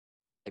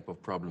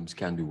of problems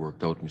can be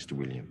worked out, Mr.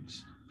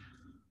 Williams.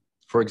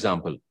 For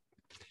example,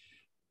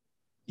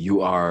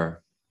 you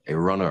are a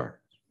runner,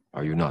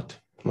 are you not?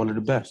 One of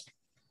the best.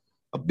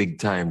 A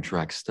big-time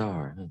track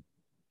star.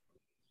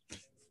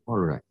 All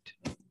right.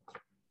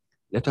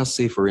 Let us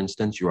say, for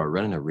instance, you are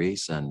running a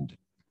race and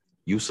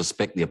you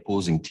suspect the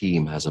opposing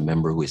team has a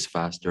member who is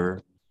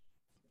faster,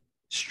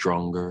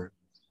 stronger,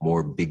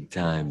 more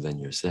big-time than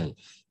yourself.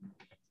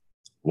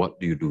 What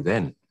do you do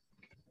then?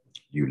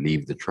 You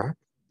leave the track?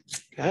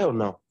 Hell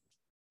no.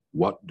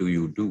 What do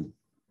you do?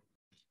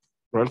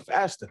 Run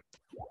faster.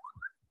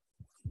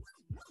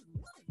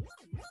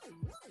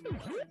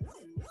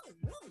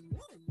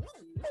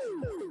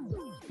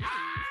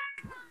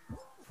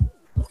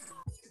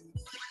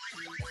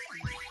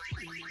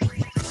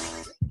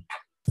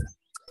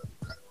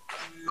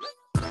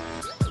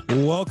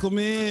 Welcome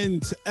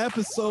in to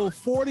episode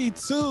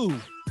 42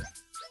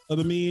 of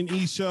the Me and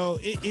E Show.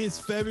 It is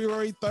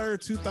February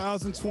 3rd,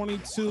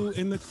 2022,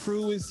 and the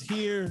crew is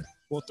here.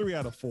 Well, 3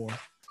 out of 4.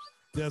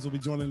 Des will be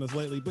joining us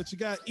lately, but you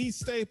got E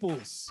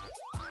Staples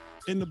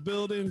in the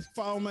building.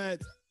 Follow him at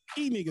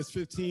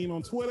eNiggas15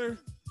 on Twitter.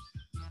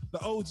 The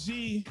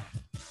OG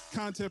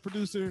content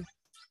producer,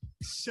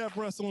 Chef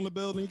Russell in the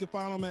building. You can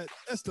find him at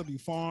SW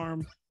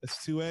Farm.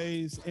 That's 2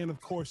 A's. And of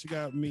course, you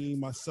got me,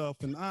 myself,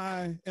 and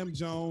I, M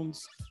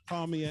Jones.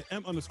 Follow me at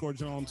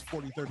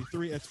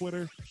M_Jones4033 at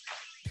Twitter.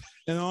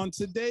 And on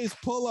today's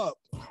pull-up,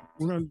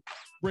 we're going to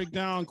break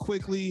down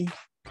quickly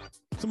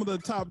some of the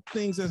top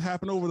things that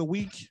happened over the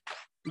week.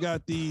 We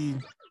got the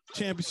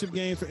championship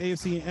games for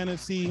AFC and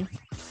NFC.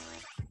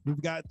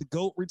 We've got the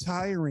GOAT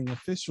retiring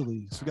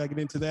officially, so we got to get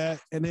into that.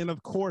 And then,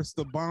 of course,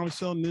 the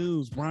bombshell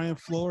news, Brian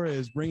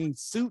Flores bringing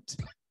suit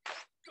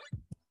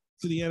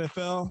to the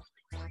NFL.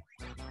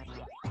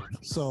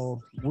 So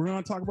we're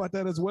going to talk about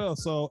that as well.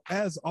 So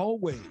as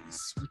always,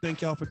 we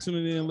thank y'all for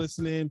tuning in and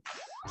listening.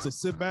 So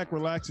sit back,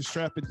 relax, and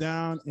strap it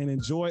down and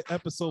enjoy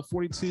episode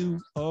 42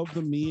 of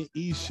the Me and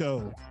E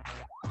Show.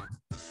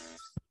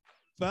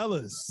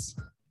 Fellas,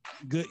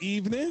 good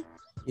evening.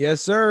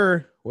 Yes,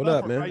 sir. What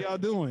up, man? How y'all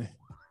doing?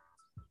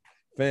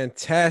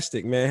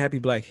 Fantastic, man. Happy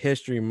Black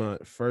History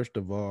Month, first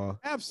of all.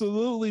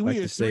 Absolutely. I'd like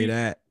to say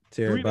that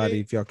to everybody.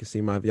 If y'all can see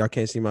y'all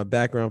can't see my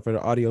background for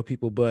the audio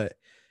people, but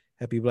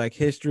happy Black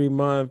History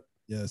Month.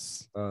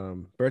 Yes.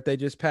 Birthday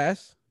just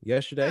passed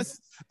yesterday. Yes.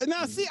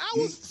 Now, see,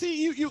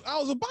 I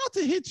was about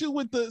to hit you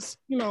with this,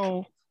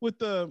 with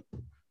the.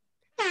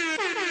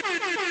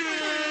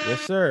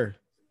 Yes, sir.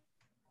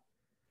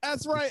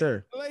 That's right, yes,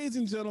 sir. Ladies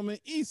and gentlemen.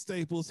 E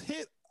Staples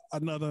hit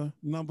another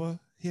number.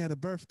 He had a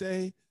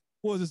birthday.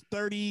 What was it,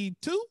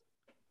 32?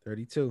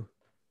 32.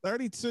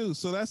 32.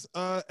 So that's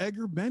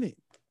Edgar Bennett.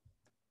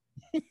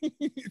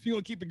 If you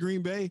want to keep it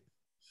Green Bay.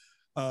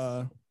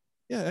 Yeah,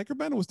 Edgar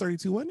Bennett was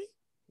 32, wasn't he?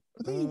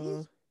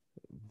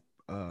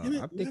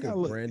 I'm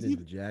thinking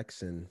Brandon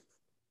Jackson.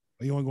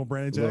 Oh, you want to go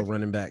Brandon Jackson? Little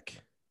running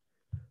back.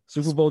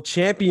 Super Bowl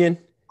champion.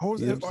 I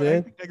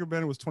think Edgar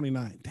Bennett was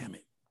 29. Damn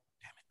it.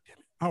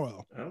 Oh,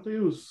 well. I don't think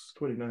he was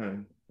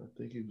 29. I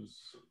think he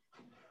was.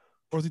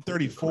 Or was he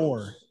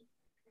 34?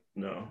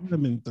 No. He'd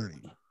have been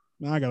 30.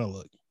 Now I got to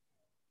look.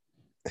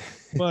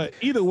 But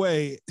either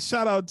way,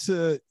 shout out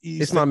to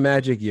It's my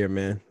magic year,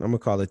 man. I'm going to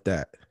call it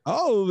that.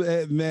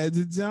 Oh,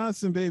 Magic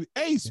Johnson, baby.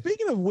 Hey,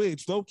 speaking of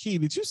which, low key,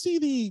 did you see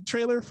the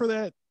trailer for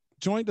that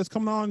joint that's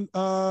coming on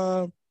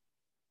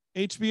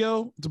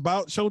HBO? It's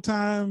about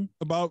Showtime,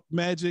 about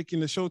Magic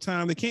and the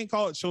Showtime. They can't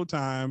call it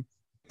Showtime.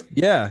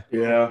 Yeah.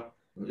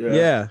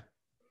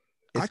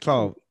 It's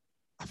called.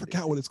 I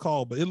forgot what it's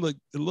called, but it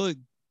looked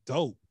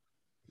dope.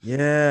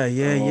 Yeah.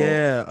 You're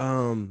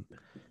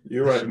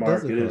right,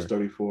 Mark. It is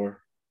 34.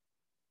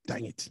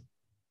 Dang it.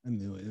 I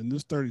knew it. And it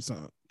was 30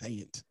 something. Dang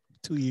it.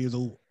 2 years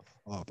old.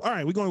 Off. All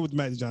right, we're going with the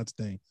Magic Johnson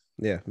thing.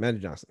 Yeah,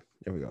 Magic Johnson.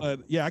 There we go.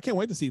 Yeah, I can't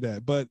wait to see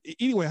that. But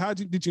anyway,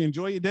 did you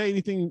enjoy your day?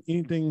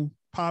 Anything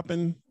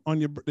popping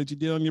that you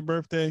did on your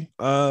birthday?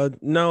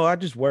 No, I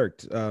just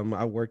worked. I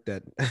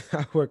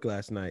worked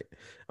last night.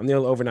 I'm the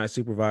only overnight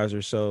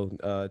supervisor, so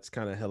it's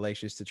kind of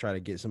hellacious to try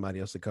to get somebody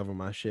else to cover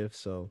my shift.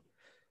 So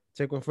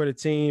take one for the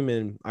team,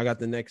 and I got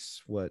the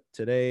next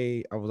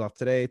today. I was off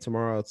today,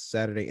 tomorrow,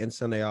 Saturday, and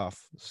Sunday off.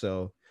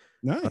 So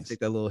nice. I'll take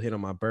that little hit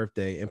on my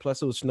birthday. And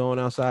plus it was snowing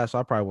outside, so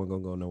I probably wasn't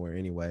gonna go nowhere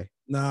anyway.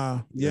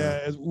 Nah,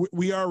 yeah.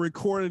 We are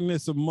recording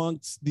this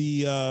amongst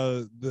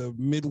the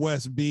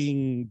Midwest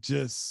being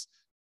just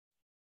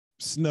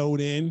snowed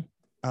in.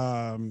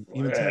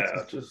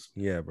 Texas.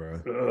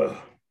 Bro. Ugh.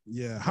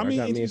 Yeah. How many?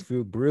 I got me a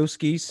few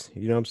brewskis.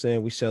 You know what I'm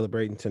saying? We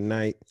celebrating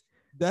tonight.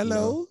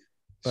 Hello.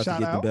 About to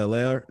get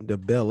the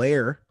Bel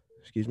Air.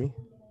 Excuse me,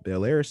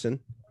 Bel Airson.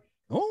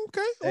 Oh,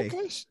 okay.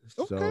 Okay.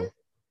 So,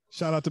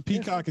 shout out to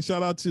Peacock and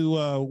shout out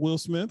to Will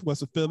Smith,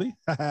 West of Philly.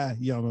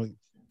 Y'all know,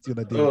 see what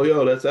I did. Oh,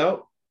 yo, that's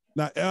out.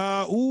 Now,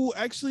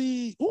 it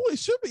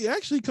should be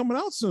actually coming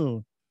out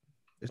soon.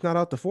 It's not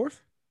out the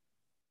 4th.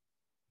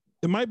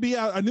 It might be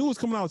out. I knew it was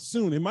coming out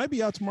soon. It might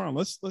be out tomorrow.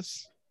 Let's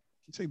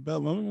take Bell.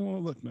 Let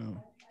me look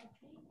now.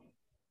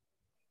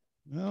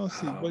 I'll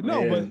see. But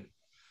no, but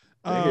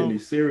getting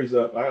these series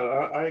up.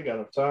 I ain't got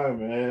enough time,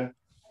 man.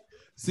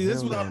 See, this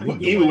is what I'm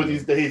doing. Even with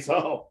these days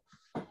off.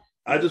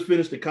 I just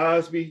finished the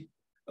Cosby.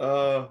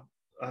 I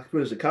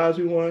finished the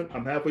Cosby one.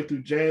 I'm halfway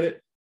through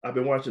Janet. I've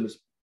been watching this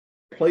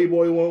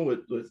Playboy one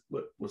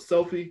with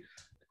Sophie.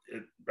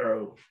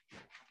 Bro.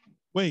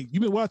 Wait,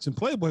 you've been watching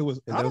Playboy?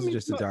 That was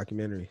just a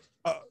documentary.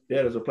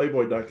 Yeah, there's a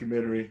Playboy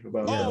documentary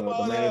about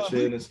the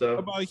mansion and stuff.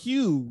 About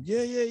Hugh.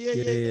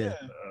 Yeah.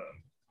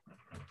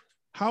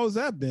 How has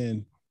that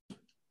been?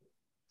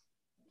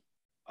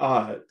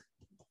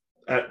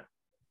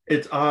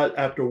 It's odd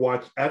after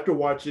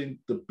watching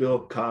the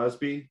Bill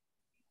Cosby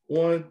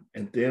one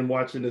and then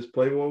watching this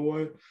Playboy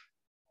one.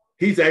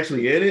 He's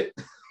actually in it.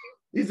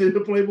 He's in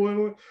the Playboy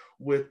one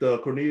with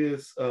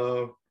Cornelius,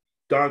 Don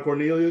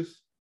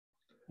Cornelius.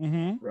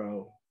 Mm-hmm.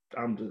 Bro,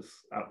 I'm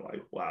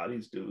like, wow,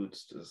 these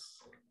dudes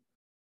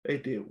they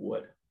did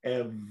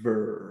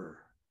whatever.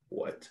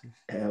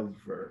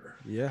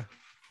 Yeah.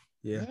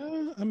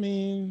 I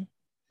mean,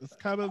 it's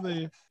kind of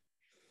the,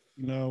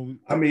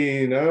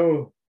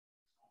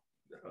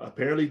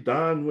 apparently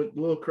Don went a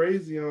little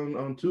crazy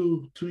on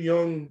two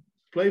young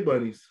play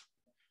bunnies.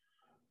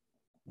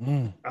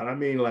 And I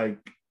mean, like,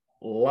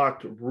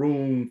 locked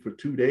room for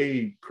 2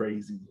 days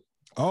crazy.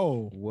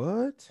 Oh,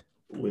 what?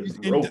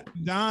 With rope.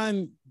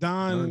 Don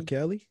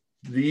Kelly?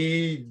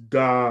 The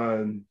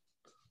Don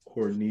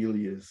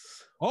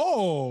Cornelius.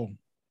 Oh,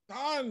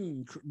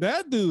 Don,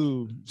 that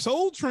dude.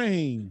 Soul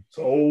Train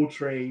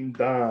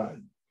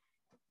Don.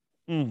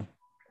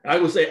 I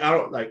would say, I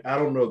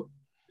don't know.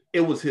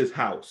 It was his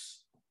house.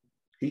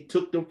 He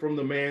took them from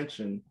the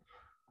mansion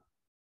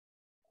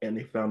and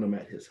they found them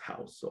at his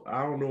house. So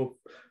I don't know.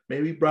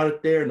 Maybe he brought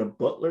it there and the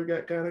butler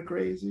got kind of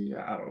crazy.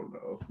 I don't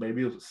know.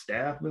 Maybe it was a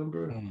staff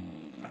member.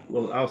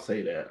 Well, I'll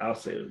say that.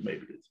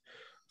 Maybe it's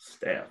a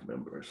staff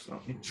member or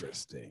something.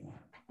 Interesting.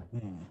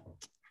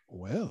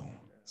 Well,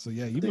 so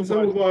yeah, you've been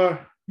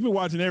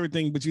watching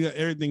everything, but you got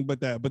everything but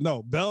that. But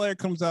no, Bel Air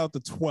comes out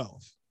the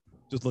 12th.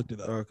 Just looked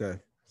it up. Okay.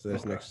 So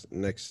that's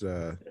next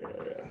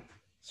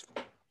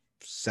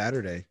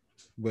Saturday.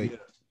 Wait,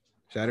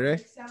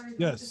 Saturday?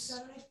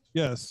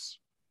 Yes.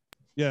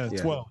 Yeah,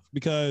 12.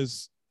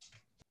 Because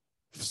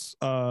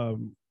the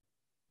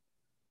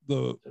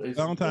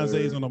Valentine's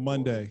Day is on a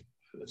Monday.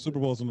 Super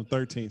Bowl's on the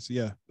 13th. So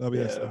yeah, that'll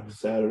be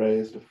Saturday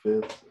is the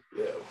 5th.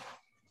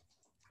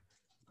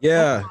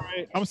 Yeah.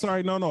 I'm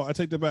sorry. No, I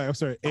take that back. I'm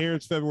sorry.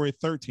 Airs February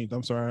 13th.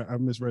 I'm sorry. I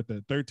misread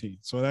that. 13th.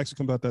 So it actually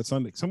comes out that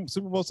Sunday.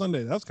 Super Bowl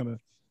Sunday. That's kind of.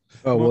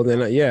 Oh, well,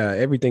 then,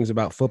 everything's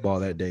about football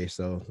that day.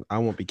 So I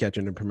won't be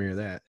catching the premiere of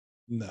that.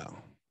 No.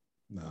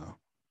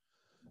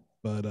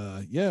 But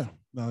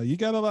you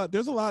got a lot.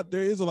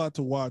 There is a lot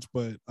to watch.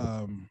 But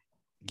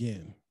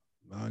again,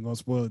 I ain't going to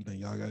spoil anything.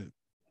 Y'all got it.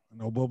 I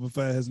know Boba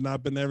Fett has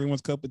not been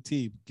everyone's cup of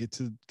tea. Get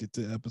to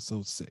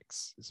episode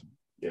 6.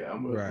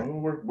 I'm gonna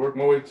work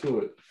my way to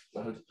it.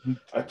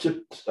 I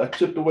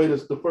chipped away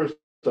the first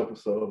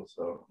episode.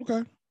 So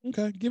okay,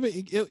 give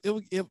it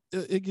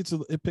gets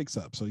it picks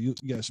up. So you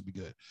guys should be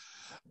good.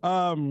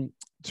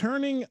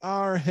 Turning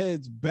our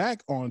heads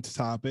back on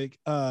topic,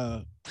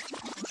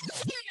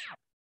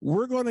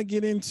 we're gonna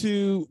get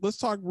into. Let's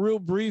talk real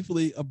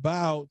briefly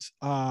about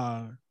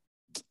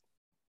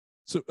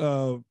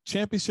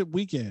championship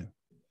weekend.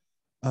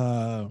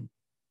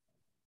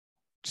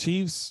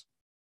 Chiefs,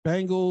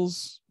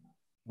 Bengals,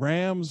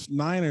 Rams,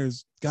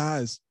 Niners,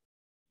 guys.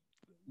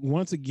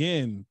 Once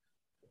again,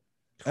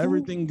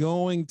 everything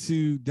going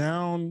to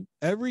down.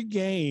 Every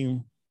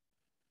game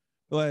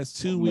the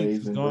last 2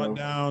 weeks has gone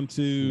down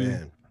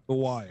to the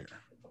wire.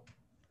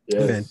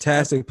 Yes.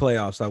 Fantastic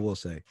playoffs, I will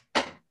say.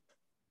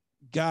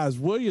 Guys,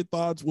 what are your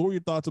thoughts? What were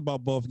your thoughts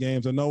about both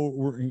games? I know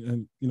we're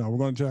going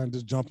to try and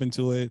just jump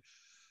into it.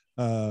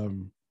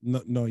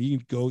 No, you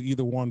can go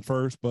either one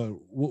first. But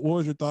what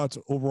was your thoughts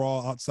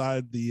overall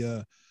outside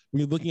the? When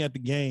you're looking at the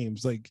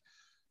games, like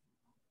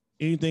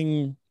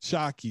anything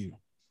shock you?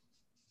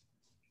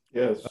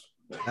 Yes,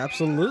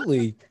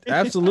 absolutely.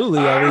 I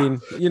mean,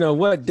 you know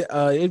what?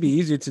 It'd be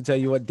easier to tell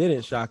you what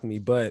didn't shock me,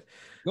 but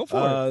go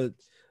for it.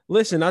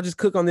 Listen, I'll just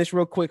cook on this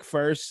real quick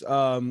first.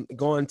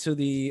 Going to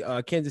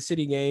the Kansas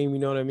City game, you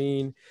know what I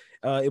mean?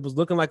 It was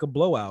looking like a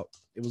blowout.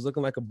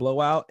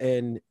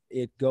 And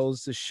it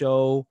goes to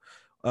show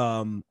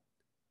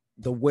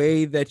the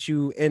way that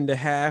you end the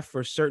half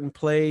for certain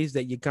plays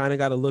that you kind of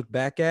got to look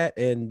back at.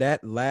 And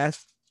that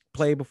last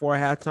play before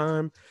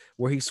halftime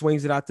where he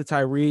swings it out to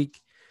Tyreek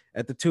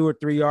at the 2 or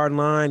 3 yard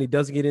line, he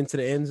doesn't get into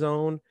the end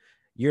zone.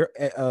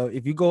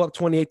 If you go up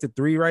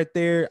 28-3 right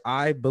there,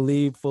 I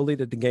believe fully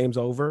that the game's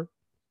over.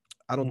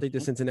 I don't think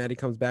that Cincinnati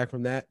comes back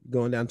from that,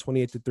 going down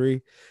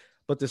 28-3.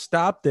 But to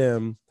stop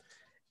them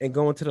and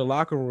go into the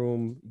locker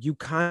room, you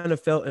kind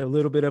of felt a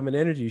little bit of an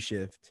energy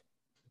shift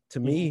to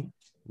me.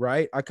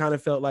 Right. I kind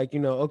of felt like,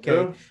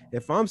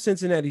 if I'm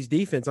Cincinnati's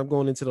defense, I'm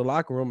going into the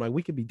locker room. Like,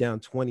 we could be down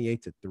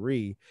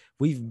 28-3.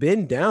 We've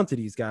been down to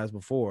these guys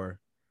before.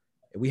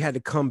 We had to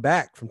come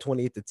back from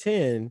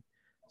 28-10.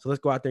 So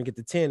let's go out there and get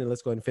the 10 and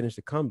let's go ahead and finish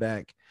the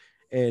comeback.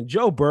 And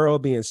Joe Burrow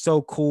being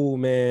so cool,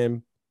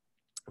 man,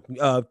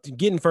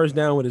 getting first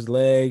down with his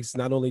legs,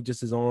 not only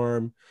just his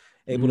arm,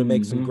 able to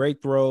make some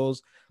great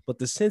throws. but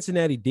the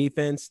Cincinnati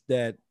defense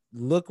that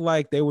looked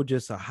like they were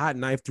just a hot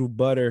knife through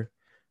butter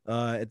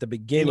at the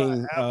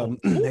beginning.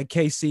 That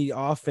KC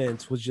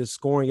offense was just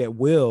scoring at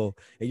will,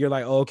 and you're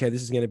like, oh, okay,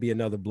 this is going to be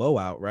another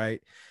blowout,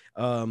 right?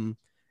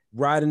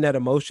 Riding that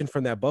emotion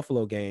from that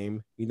Buffalo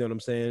game, you know what I'm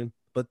saying?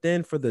 But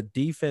then for the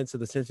defense of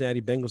the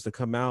Cincinnati Bengals to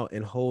come out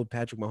and hold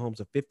Patrick Mahomes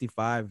to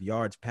 55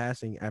 yards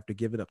passing after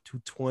giving up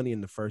 220 in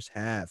the first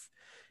half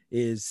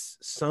is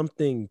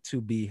something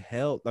to be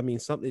held. I mean,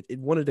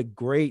 one of the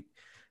great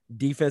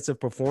defensive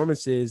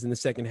performances in the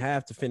second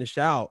half to finish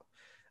out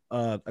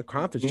a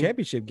conference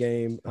championship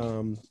game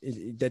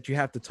that you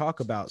have to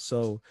talk about.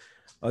 So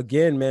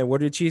again, man, where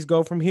did the Chiefs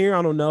go from here?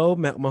 I don't know.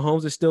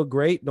 Mahomes is still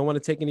great. Don't want to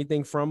take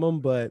anything from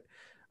him, but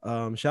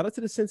shout out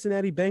to the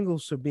Cincinnati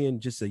Bengals for being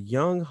just a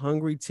young,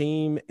 hungry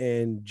team.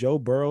 And Joe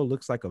Burrow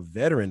looks like a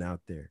veteran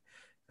out there.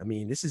 I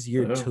mean, this is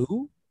year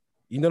 2.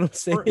 You know what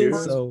I'm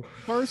saying?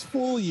 First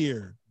full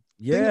year.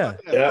 Yeah.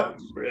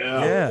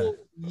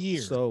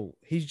 Year. So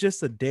he's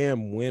just a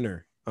damn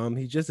winner.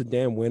 He's just a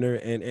damn winner.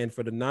 And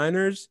for the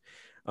Niners,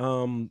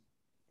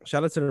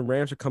 shout out to the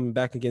Rams for coming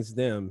back against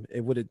them.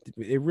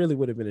 It really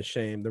would have been a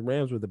shame. The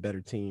Rams were the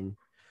better team.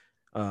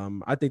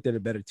 I think they're the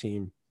better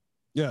team.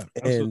 Yeah.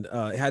 And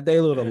had they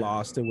would have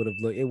lost, it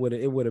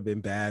would have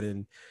been bad.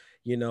 And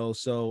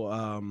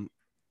so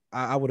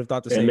I would have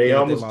thought the same. And they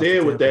almost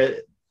did with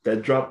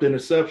that dropped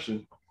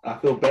interception. I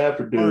feel bad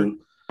for dude.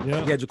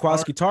 Yeah,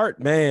 Jaquiski Tart,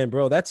 man,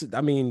 bro. 10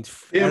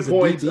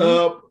 points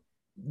up,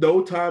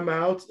 no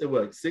timeouts. It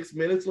was like 6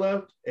 minutes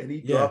left, and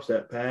he drops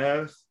that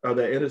pass or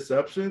that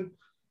interception.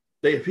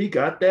 If he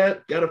got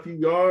a few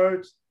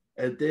yards,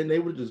 and then they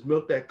would just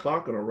milk that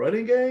clock on a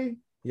running game.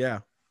 Yeah.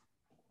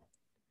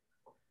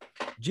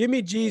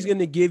 Jimmy G is going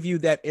to give you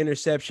that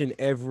interception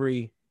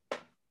every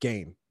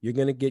game. You're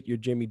going to get your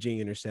Jimmy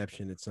G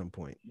interception at some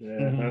point.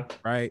 Yeah.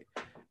 Right.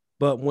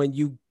 But when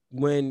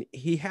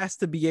he has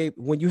to be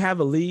when you have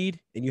a lead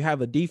and you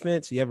have a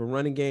defense, you have a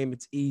running game,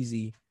 it's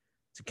easy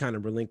to kind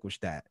of relinquish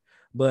that.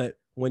 But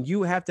when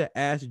you have to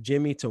ask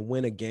Jimmy to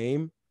win a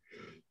game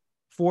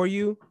for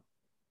you,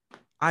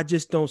 I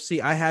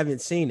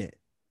haven't seen it.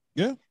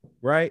 Yeah.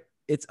 Right.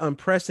 It's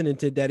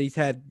unprecedented that he's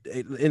had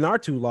in our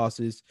 2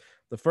 losses.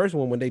 The first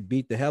one, when they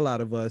beat the hell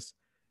out of us,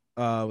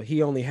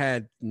 he only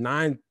had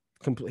 9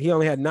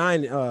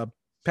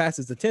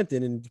 passes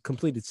attempted and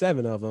completed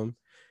 7 of them.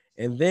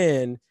 And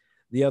then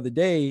the other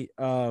day,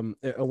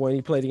 when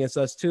he played against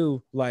us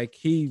too, like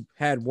he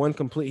had one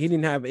complete. He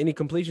didn't have any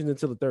completions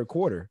until the third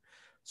quarter.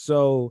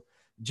 So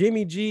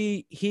Jimmy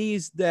G,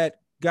 he's that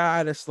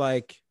guy that's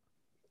like,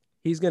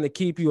 he's going to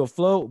keep you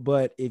afloat.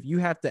 But if you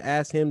have to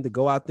ask him to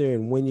go out there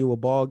and win you a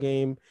ball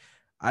game,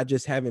 I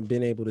just haven't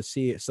been able to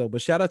see it. So,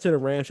 but shout out to the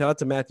Rams, shout out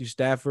to Matthew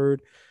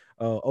Stafford,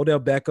 Odell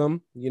Beckham,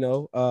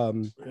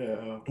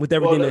 with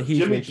everything that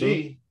he's been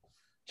through.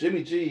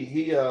 Jimmy G,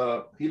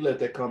 he let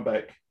that come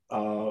back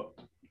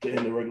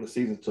in the regular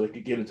season so they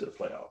could get into the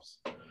playoffs.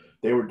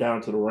 They were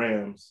down to the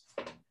Rams,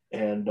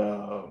 and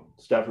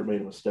Stafford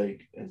made a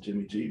mistake, and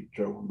Jimmy G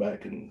drove him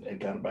back and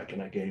got him back in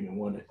that game and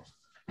won it.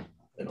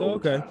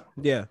 Okay.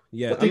 Yeah.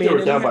 I think they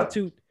were down by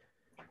 2.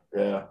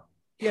 Yeah.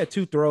 He had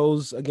 2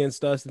 throws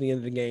against us at the end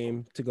of the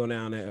game to go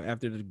down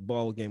after the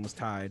ball game was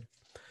tied.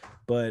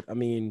 But I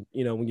mean,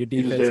 when your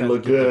defense didn't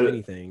look good,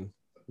 anything,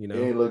 he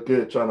didn't look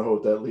good trying to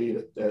hold that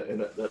lead in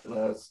that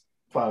last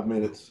 5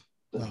 minutes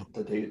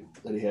that he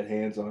had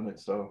hands on it.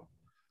 So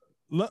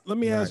let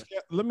me ask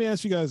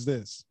you guys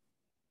this: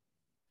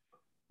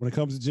 when it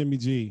comes to Jimmy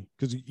G,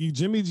 because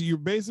you're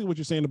basically what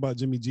you're saying about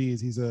Jimmy G is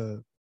he's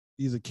a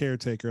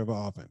caretaker of an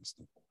offense.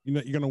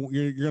 You're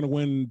gonna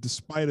win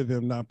despite of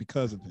him, not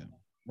because of him,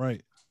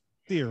 right?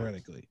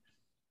 Theoretically,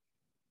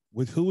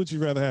 with who would you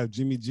rather have,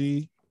 Jimmy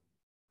G,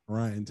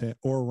 Ryan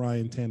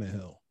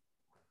Tannehill?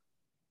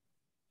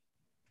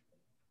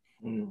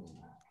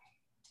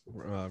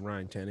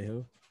 Ryan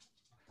Tannehill.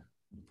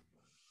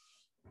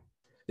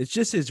 It's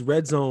just his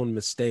red zone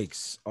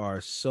mistakes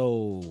are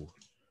so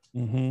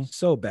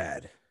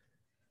bad,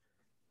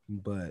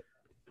 but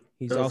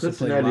he's also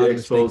Cincinnati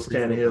exposed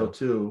Tannehill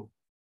too,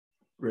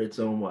 red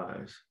zone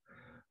wise.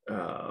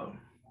 But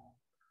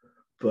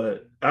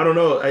I don't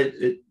know.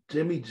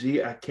 Jimmy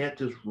G, I can't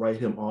just write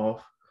him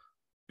off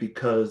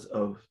because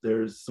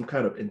there's some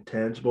kind of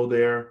intangible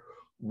there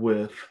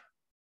with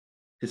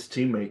his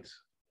teammates.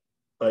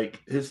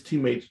 Like his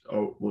teammates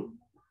would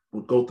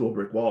go through a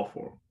brick wall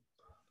for him.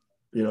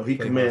 He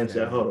commands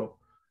that huddle.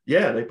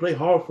 Yeah, they play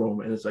hard for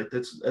him, and it's like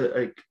that's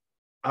like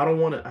I don't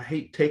want to. I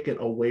hate taking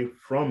away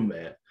from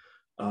that.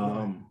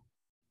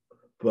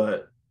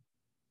 But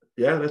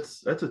yeah,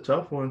 that's a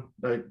tough one.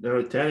 Like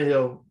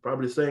Tannehill,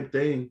 probably the same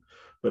thing,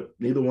 but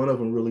neither one of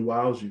them really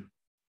wows you.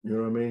 You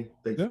know what I mean?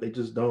 They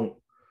just don't.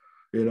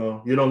 You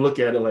don't look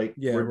at it like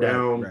we're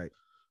down. Right.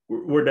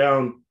 We're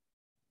down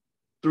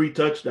 3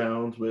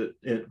 touchdowns with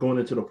it going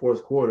into the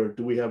fourth quarter.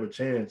 Do we have a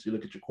chance? You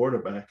look at your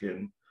quarterback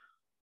and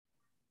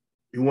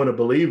you want to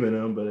believe in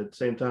him, but at the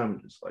same time,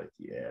 it's just like,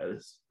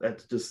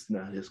 that's just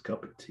not his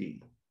cup of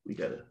tea. We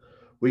gotta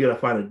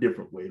find a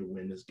different way to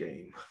win this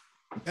game.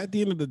 At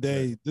the end of the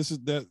day, this is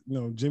that,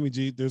 Jimmy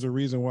G, there's a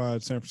reason why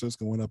San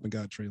Francisco went up and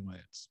got Trey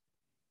Lance.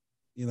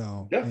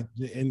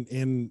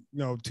 And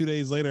 2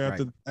 days later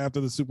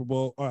after the Super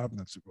Bowl,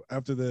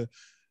 after the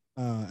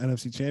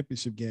NFC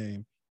Championship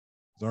game,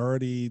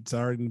 it's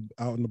already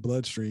out in the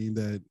bloodstream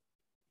that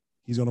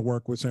he's going to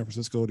work with San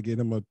Francisco to get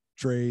him a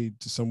trade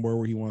to somewhere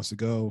where he wants to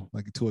go,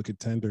 like to a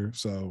contender.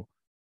 So,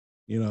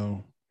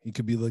 he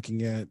could be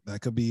looking at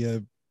that. Could be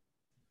a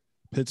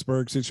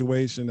Pittsburgh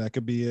situation. That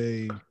could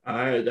be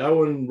that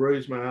wouldn't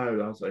raise my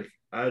eyes. I was like,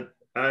 I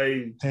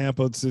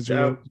Tampa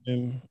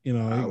situation.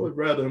 I would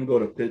rather him go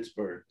to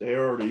Pittsburgh. They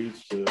already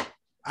used to.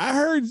 I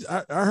heard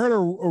a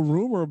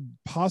rumor of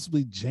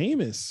possibly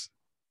Jameis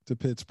to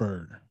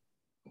Pittsburgh.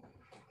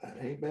 That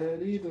ain't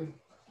bad either.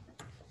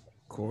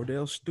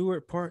 Cordell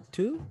Stewart Part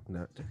 2?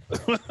 Not.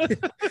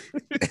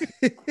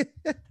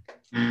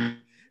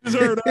 Just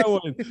heard that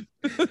one.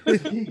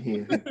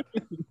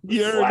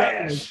 You heard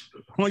that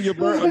one on your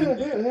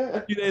birthday.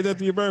 A few days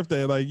after your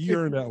birthday, like you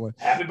heard that one.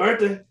 Happy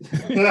birthday!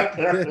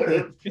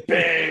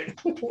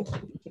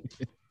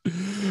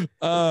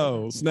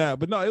 Oh snap!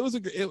 But no, it was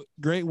a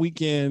great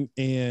weekend,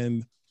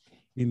 and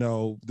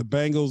the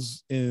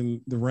Bengals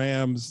and the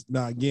Rams.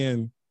 Now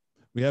again,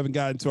 we haven't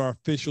gotten to our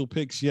official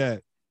picks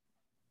yet,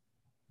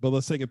 but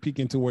let's take a peek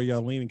into where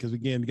y'all leaning, because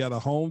again, we got a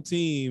home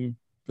team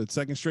for the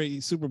second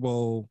straight Super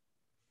Bowl.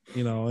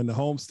 In the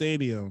home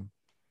stadium,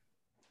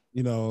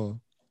 and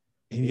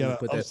you got to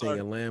put that thing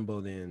in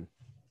Lambeau then.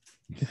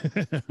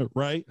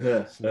 Right?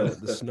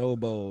 The Snow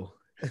Bowl.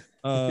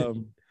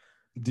 Do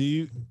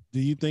you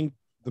think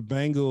the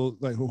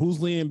Bengals, like who's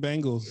leading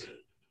Bengals?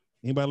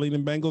 Anybody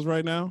leading Bengals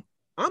right now?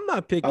 I'm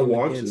not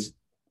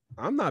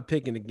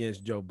picking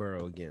against Joe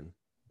Burrow again.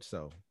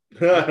 So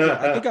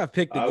I think I've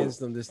picked against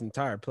them this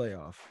entire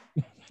playoff.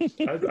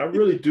 I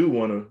really do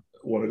want to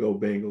go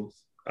Bengals.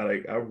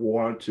 I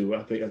want to.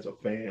 I think as a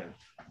fan,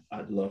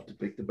 I'd love to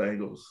pick the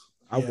Bengals.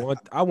 I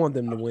want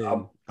them to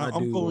win.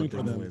 I'm pulling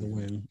for them to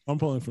win. I'm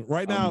pulling for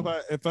right now.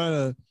 But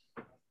I'm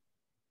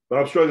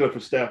struggling for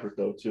Stafford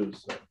though too.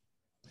 So.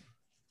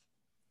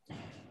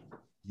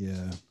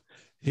 Yeah.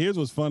 Here's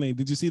what's funny.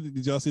 Did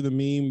y'all see the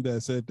meme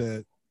that said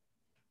that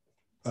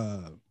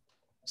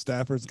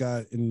Stafford's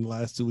got in the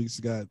last 2 weeks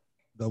got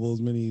double as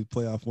many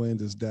playoff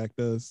wins as Dak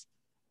does?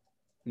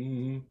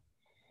 Mm-hmm.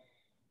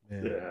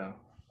 Yeah.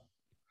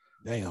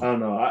 Damn. I don't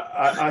know.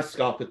 I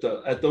scoff at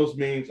those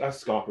memes. I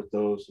scoff at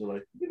those. They're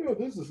like,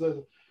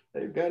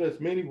 they've got as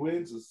many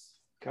wins as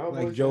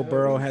Cowboys. Like Joe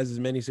Burrow has as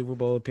many Super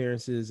Bowl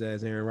appearances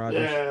as Aaron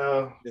Rodgers.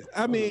 Yeah.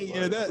 I mean,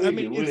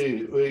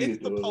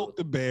 it's the poke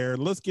the bear.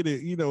 Let's get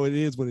it. It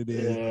is what it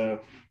is.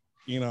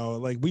 Yeah.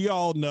 Like we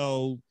all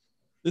know,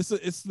 it's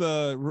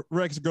the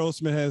Rex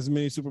Grossman has as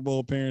many Super Bowl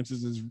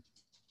appearances as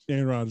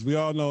Aaron Rodgers. We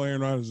all know Aaron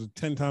Rodgers is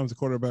 10 times the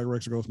quarterback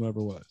Rex Grossman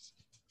ever was.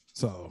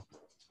 So.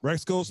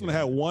 Rex Grossman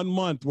had 1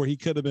 month where he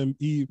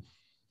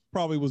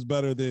probably was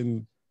better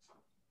than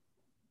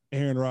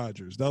Aaron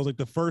Rodgers. That was like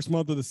the first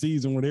month of the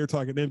season when they were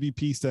talking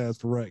MVP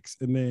stats for Rex.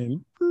 And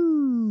then,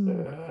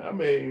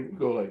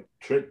 go like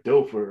Trent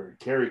Dilfer,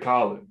 Kerry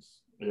Collins,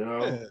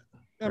 Yeah.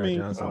 I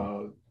mean,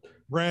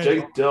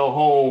 Jake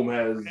Delhomme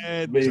has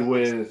many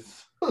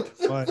wins.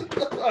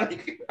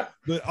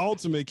 The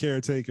ultimate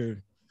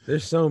caretaker.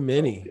 There's so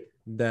many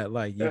that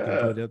you can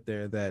put up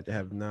there that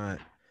have not.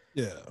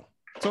 Yeah.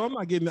 So I'm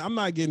not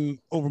getting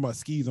over my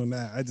skis on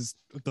that. I just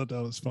thought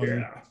that was funny.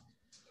 Yeah.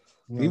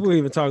 People were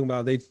even talking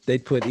about they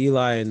put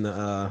Eli in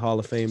the Hall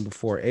of Fame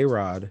before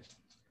A-Rod.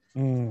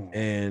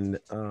 And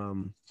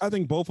I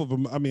think both of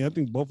them. I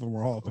think both of them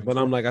were Hall of Fame. But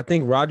I'm like, I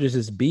think Rodgers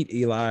has beat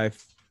Eli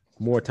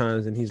more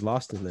times than he's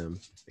lost to them,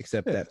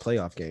 except that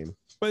playoff game.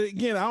 But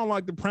again, I don't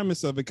like the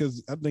premise of it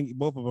because I think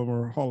both of them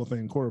are Hall of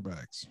Fame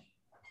quarterbacks.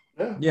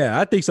 Yeah,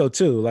 I think so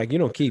too. Like you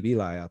don't keep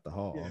Eli out the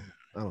Hall. Yeah.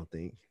 I don't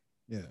think.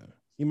 Yeah.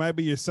 He might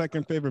be your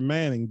second favorite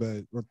Manning,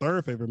 or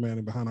third favorite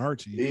Manning behind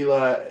Archie.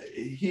 Eli,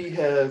 he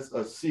has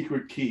a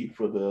secret key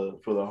for the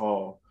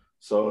Hall.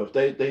 So if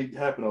they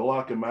happen to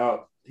lock him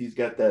out, he's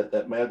got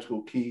that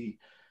magical key,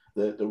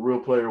 that the real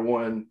player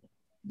one,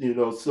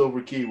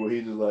 silver key, where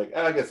he's just like,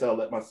 I guess I'll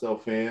let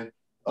myself in.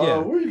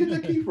 Where do you get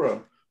that key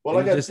from? Well,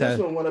 I got this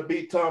one when I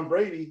beat Tom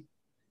Brady,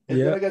 and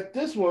then I got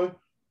this one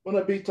when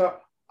I beat Tom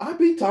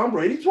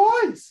Brady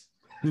twice.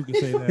 Who can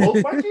say that?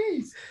 Both my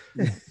keys.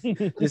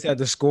 Just had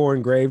the score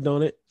engraved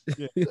on it.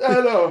 Yeah.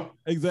 I know.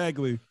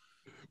 Exactly.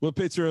 What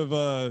picture of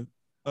Yeah.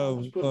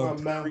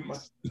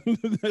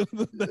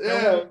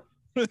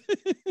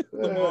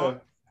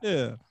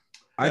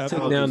 I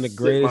took down the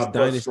greatest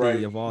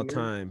dynasty of all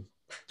time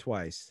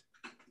twice.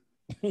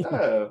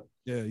 Yeah.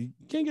 Yeah, you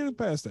can't get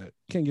past that.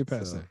 Can't get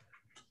past that.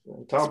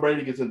 Tom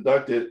Brady gets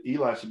inducted.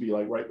 Eli should be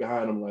like right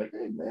behind him, like,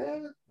 hey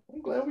man,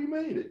 I'm glad we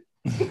made it.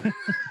 Then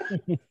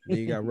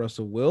you got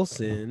Russell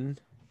Wilson,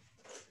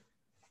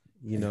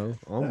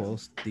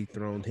 almost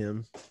dethroned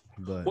him.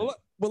 But well,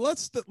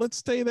 let's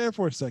stay there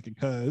for a second,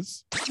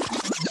 because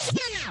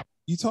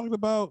you talked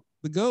about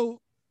the GOAT.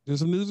 There's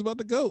some news about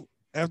the GOAT.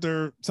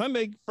 After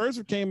Sunday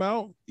first came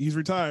out, he's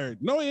retired.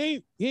 No, he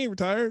ain't. He ain't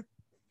retired.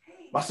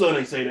 My son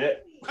ain't say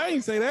that. I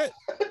ain't say that.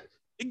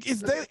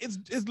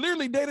 It's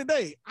literally day to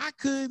day. I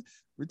could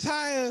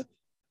retire.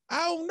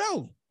 I don't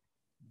know.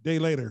 Day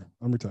later,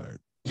 I'm retired.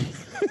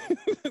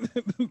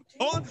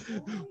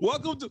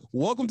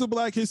 Welcome to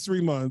Black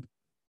History Month.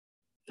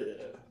 Yeah.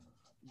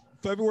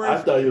 February.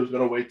 I thought he was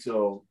gonna wait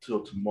till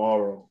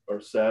tomorrow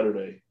or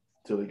Saturday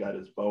till he got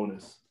his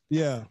bonus.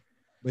 Yeah,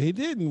 but he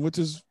didn't, which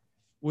is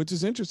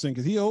interesting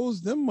because he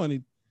owes them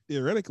money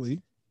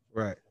theoretically.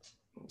 Right.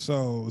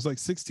 So it's like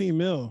 16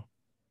 mil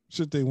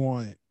should they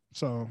want it.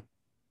 So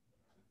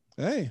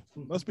hey,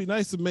 must be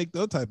nice to make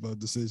that type of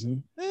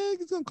decision.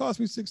 It's gonna cost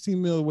me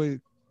 16 mil wait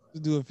to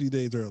do a few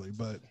days early,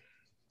 but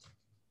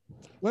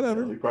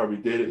whatever. He probably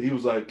did it. He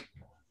was like,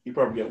 he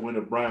probably got wind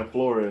of Brian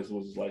Flores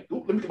was like,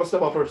 let me get my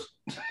step out first.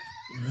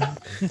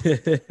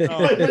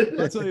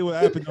 I'll tell you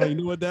what happened. You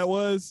know what that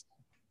was?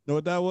 You know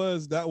what that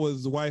was? That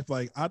was the wife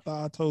like, I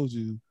thought I told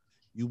you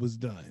was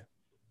done.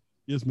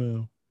 Yes,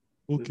 ma'am.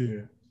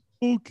 Okay.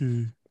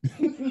 Okay.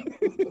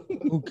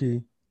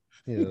 Okay.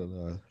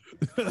 Yeah,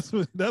 that's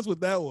what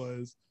that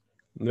was.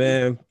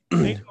 Man,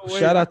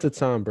 shout out to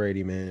Tom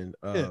Brady, man.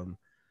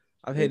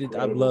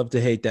 I've loved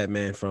to hate that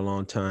man for a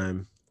long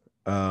time.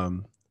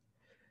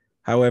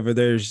 However,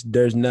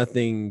 there's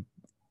nothing.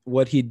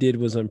 What he did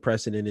was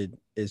unprecedented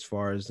as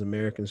far as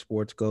American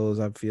sports goes.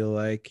 I feel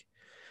like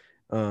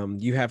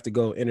you have to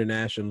go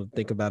international to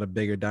think about a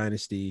bigger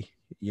dynasty,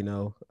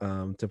 to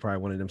probably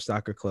one of them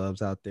soccer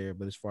clubs out there.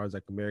 But as far as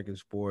like American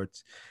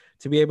sports,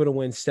 to be able to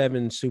win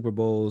 7 Super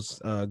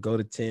Bowls, go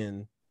to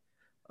 10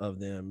 of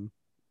them,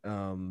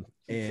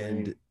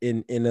 and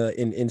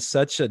in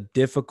such a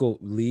difficult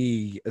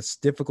league, it's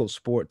difficult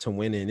sport to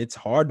win in. It's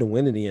hard to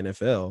win in the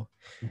NFL.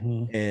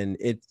 Mm-hmm. And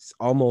it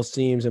almost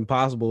seems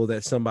impossible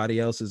that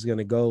somebody else is going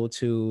to go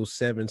to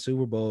 7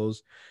 Super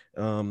Bowls.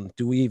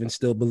 Do we even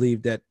still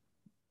believe that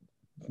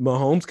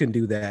Mahomes can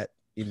do that?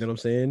 You know what I'm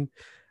saying?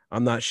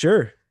 I'm not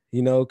sure,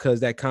 because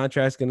that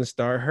contract's going to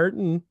start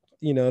hurting,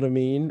 you know what I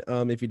mean?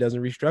 If he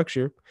doesn't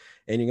restructure,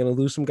 and you're going to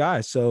lose some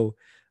guys. So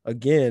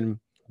again,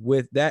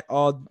 with that,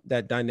 all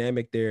that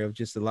dynamic there of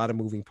just a lot of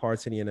moving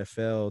parts in the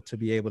NFL, to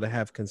be able to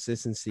have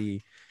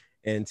consistency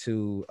and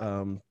to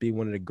be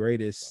one of the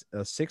greatest,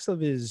 6 of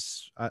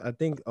his, I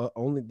think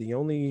the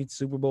only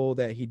Super Bowl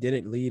that he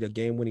didn't lead a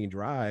game-winning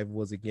drive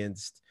was the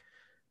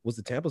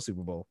Tampa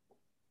Super Bowl.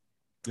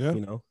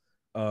 Yeah.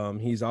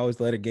 He's always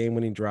led a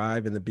game-winning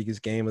drive in the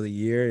biggest game of the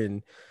year.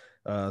 And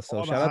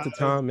so shout out to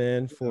Tom,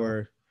 man,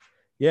 for,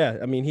 yeah,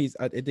 I mean,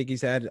 I think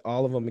he's had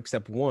all of them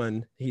except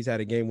one. He's had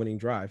a game-winning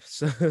drive.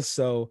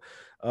 So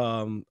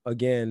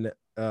again,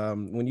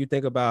 when you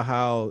think about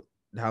how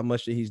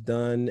much that he's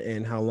done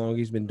and how long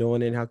he's been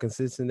doing it and how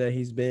consistent that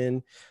he's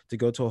been to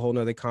go to a whole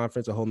nother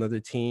conference, a whole nother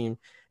team,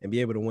 and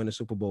be able to win a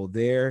Super Bowl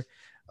there.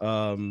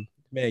 Man,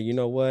 you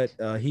know what?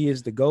 He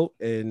is the GOAT,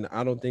 and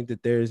I don't think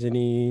that there's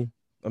any,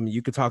 I mean,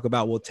 you could talk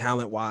about, well,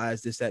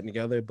 talent-wise, this, that, and the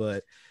other,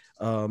 but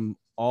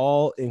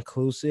all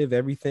inclusive,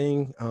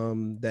 everything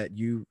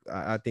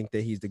I think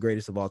that he's the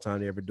greatest of all time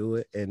to ever do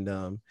it.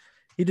 And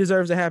he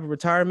deserves to have a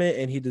retirement,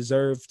 and he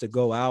deserves to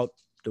go out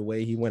the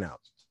way he went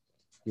out,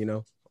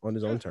 on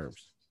his own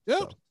terms. Yep,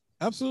 so.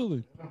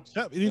 Absolutely.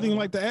 Yep. Anything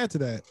like to add to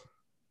that?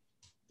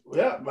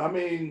 Yeah, I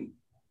mean,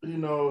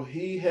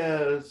 he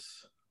has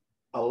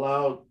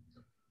allowed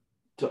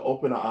to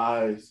open our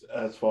eyes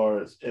as far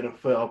as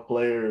NFL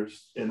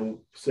players in the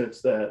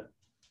sense that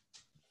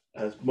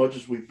as much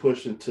as we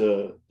push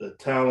into the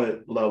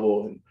talent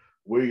level and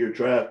where you're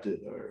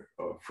drafted or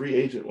free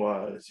agent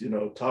wise,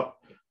 top,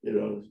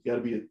 you got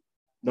to be a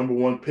number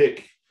 1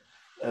 pick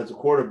as a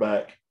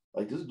quarterback.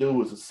 Like this dude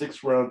was a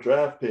 6th round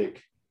draft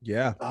pick.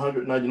 Yeah.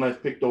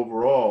 199th picked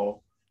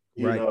overall,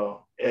 right.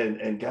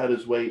 And got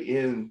his way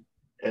in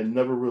and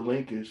never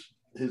relinquished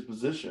his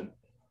position,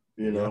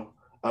 Yeah.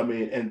 I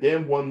mean, and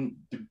then won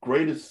the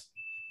greatest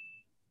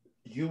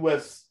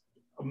U.S.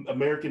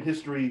 American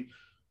history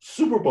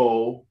Super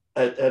Bowl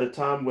at a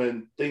time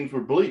when things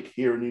were bleak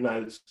here in the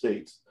United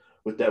States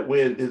with that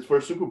win, his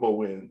first Super Bowl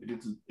win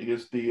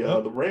against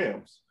the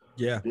Rams.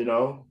 Yeah.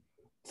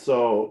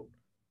 So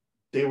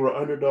they were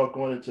underdog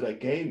going into that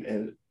game,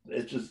 and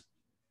it's just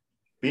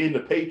being the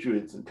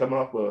Patriots and coming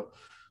off of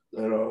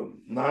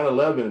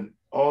 9/11,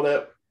 all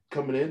that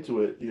coming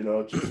into it,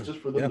 just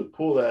for them to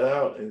pull that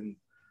out, and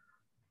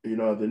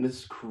then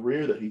this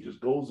career that he just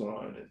goes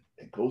on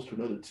and goes to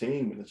another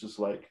team, and it's just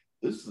like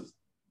this is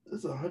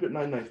a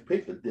 199th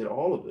pick that did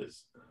all of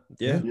this.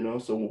 Yeah.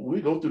 So when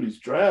we go through these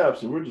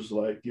drafts and we're just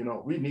like,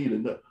 we need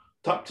a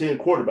top 10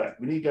 quarterback.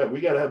 We got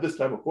to have this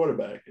type of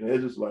quarterback. And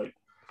it's just like,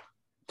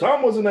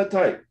 Tom wasn't that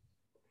type.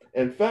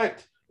 In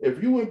fact,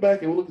 if you went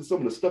back and looked at some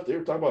of the stuff they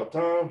were talking about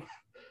Tom,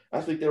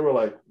 I think they were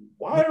like,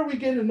 why are we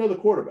getting another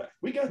quarterback?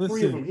 We got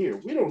 3 of them here.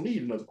 We don't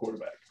need another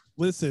quarterback.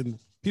 Listen,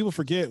 people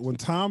forget when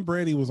Tom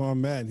Brady was on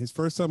Madden, his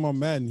first time on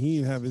Madden, he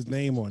didn't have his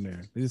name on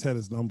there. They just had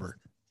his number.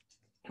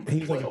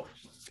 He was like,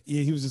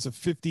 he was just a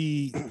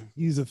 50,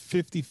 he's a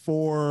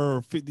 54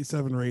 or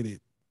 57 rated.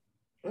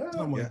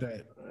 Something like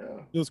that.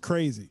 Yeah. It was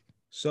crazy.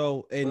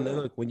 So, and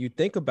look, when you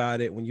think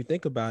about it,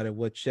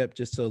 what Shep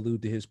just to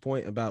allude to his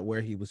point about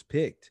where he was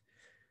picked,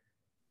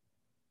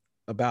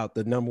 about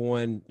the number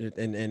one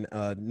and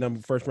number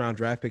first round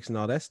draft picks and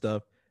all that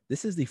stuff.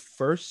 This is the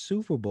first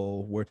Super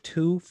Bowl where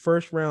 2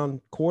 first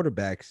round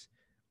quarterbacks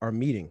are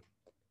meeting.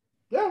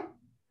 Yeah.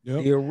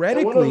 Yep.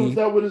 Theoretically, and one of them's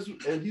not with his,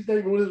 and he's not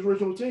even with his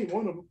original team.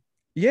 One of them.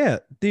 Yeah,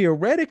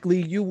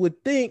 theoretically, you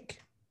would think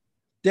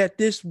that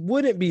this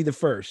wouldn't be the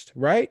first,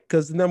 right?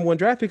 Because the number one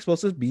draft pick is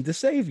supposed to be the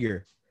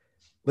savior,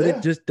 but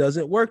it just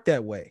doesn't work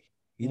that way.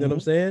 You know what I'm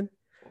saying?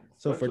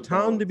 So for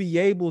Tom to be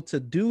able to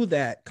do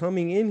that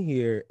coming in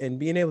here and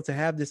being able to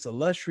have this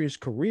illustrious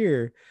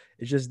career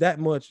is just that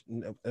much,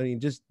 I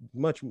mean, just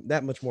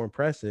that much more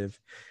impressive.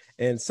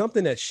 And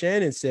something that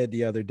Shannon said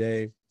the other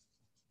day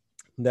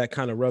that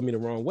kind of rubbed me the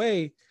wrong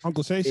way.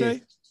 Uncle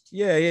Shay?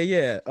 Yeah.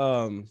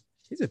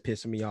 He's been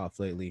pissing me off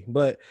lately,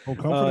 but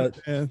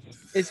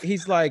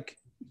he's like,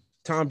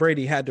 Tom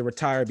Brady had to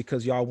retire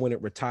because y'all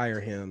wouldn't retire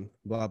him,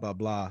 blah, blah,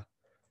 blah.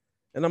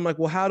 And I'm like,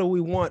 well, how do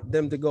we want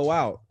them to go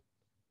out?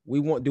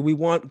 Do we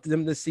want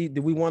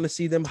to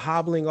see them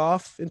hobbling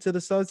off into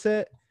the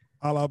sunset?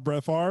 A la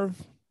Brett Favre?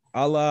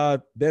 A la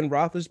Ben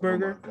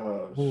Roethlisberger?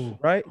 Oh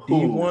right? Do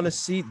you want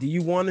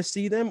to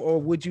see them, or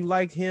would you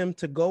like him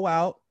to go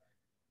out?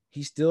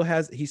 He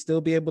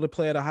still be able to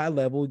play at a high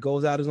level. He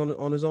goes out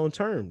on his own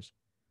terms.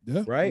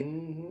 Yeah. Right.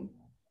 Mm-hmm.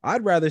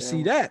 I'd rather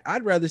see that.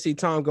 I'd rather see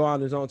Tom go out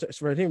on his own terms.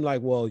 For him,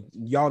 like, well,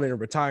 y'all didn't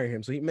retire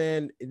him. So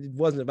it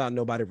wasn't about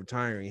nobody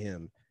retiring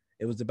him.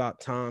 It was about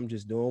Tom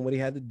just doing what he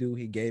had to do.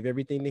 He gave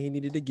everything that he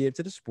needed to give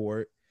to the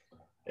sport.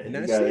 And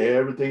he got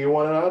everything he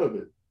wanted out of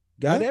it.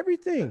 Got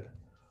everything.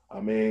 I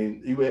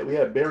mean, we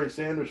had Barry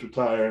Sanders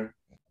retire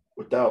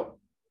without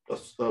a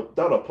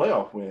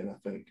playoff win,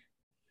 I think.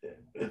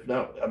 If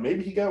not,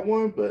 maybe he got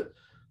one, but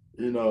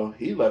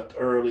he left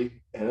early,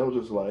 and it was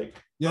just like,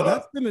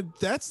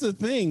 that's the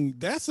thing.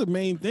 That's the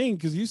main thing,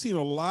 because you've seen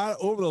a lot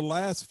over the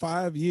last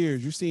 5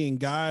 years. You're seeing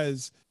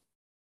guys,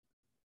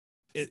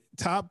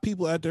 top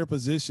people at their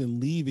position,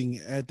 leaving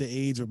at the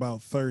age of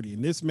about 30,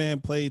 and this man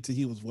played till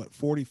he was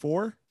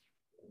 44.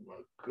 Oh my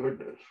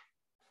goodness,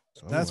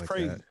 that's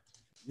crazy. That.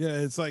 Yeah,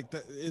 it's like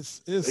that. It's.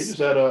 They just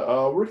had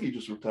a rookie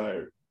just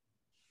retired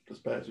this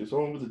past year.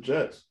 Someone with the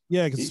Jets.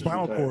 Yeah, because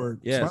spinal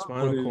cord. Yeah,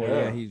 spinal cord.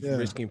 Yeah, he's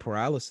risking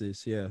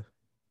paralysis. Yeah.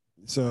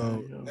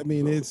 So I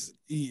mean, it's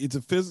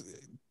a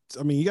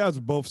I mean, you guys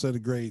both said a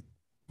great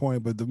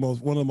point, but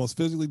one of the most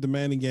physically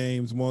demanding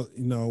games,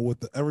 with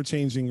the ever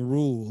changing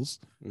rules,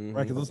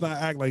 right? Because let's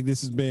not act like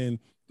the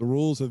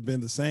rules have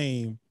been the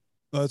same.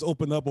 It's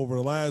opened up over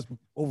the last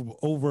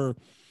the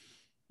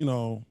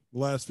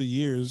last few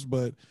years,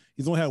 but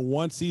he's only had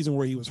one season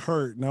where he was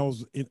hurt, and that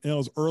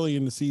was early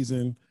in the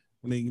season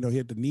when he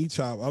had the knee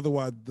chop.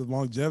 Otherwise, the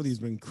longevity has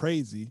been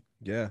crazy.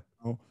 Yeah.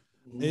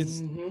 It's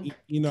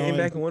came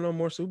back and went on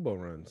more Super Bowl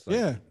runs.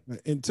 Yeah,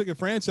 and took a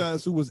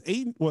franchise who was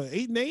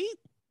 8-8,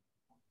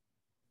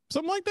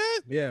 something like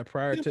that. Yeah,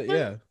 prior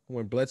to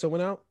when Bledsoe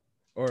went out,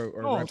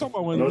 or I'm talking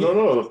about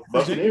no,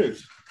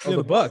 Buccaneers. Oh,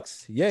 the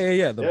Bucks.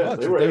 Yeah, the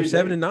Bucks. They were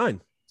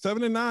 7-9.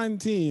 7-9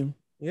 team.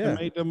 Yeah, and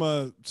made them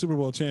a Super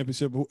Bowl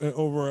championship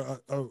over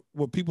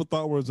what people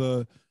thought was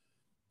a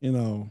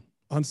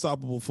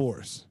unstoppable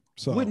force.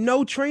 So with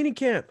no training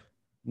camp.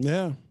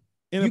 Yeah.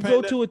 You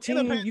go to a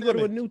team, you go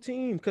to a new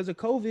team because of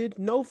COVID,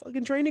 no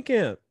fucking training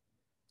camp.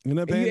 And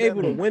you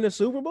able to win a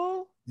Super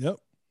Bowl? Yep.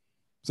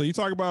 So you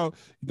talk about,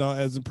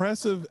 as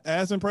impressive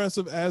as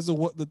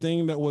the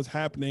thing that was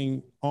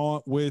happening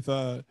on with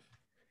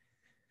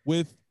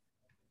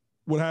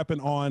what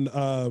happened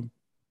on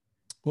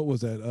what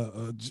was that?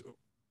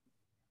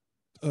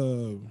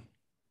 Oh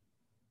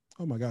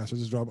my gosh, I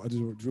just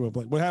drew a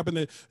blank. What happened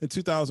in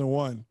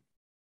 2001?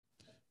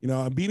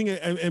 Beating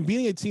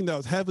a team that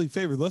was heavily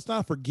favored. Let's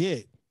not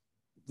forget,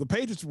 the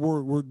Patriots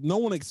were no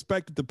one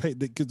expected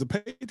because the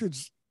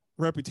Patriots'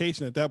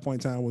 reputation at that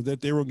point in time was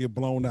that they were going to get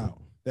blown out.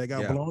 They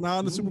got blown out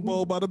in the Super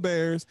Bowl by the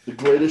Bears. The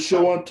greatest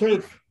show on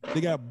turf.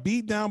 They got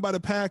beat down by the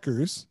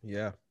Packers.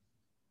 Yeah.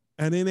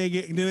 And then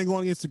they're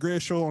going against the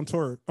greatest show on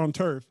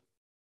turf,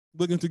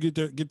 looking to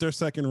get their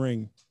second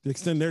ring to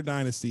extend their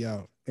dynasty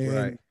out.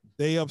 And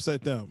they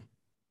upset them.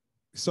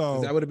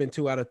 So that would have been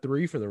 2 out of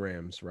 3 for the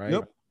Rams, right?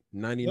 Yep.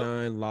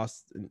 99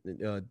 lost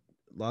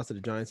to the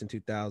Giants in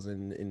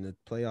 2000 in the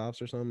playoffs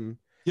or something.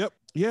 Yep.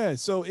 Yeah.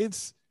 So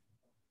it's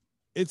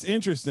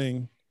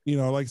interesting.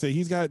 Like I say,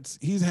 he's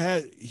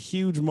had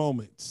huge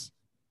moments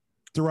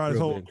throughout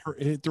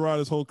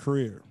his whole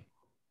career.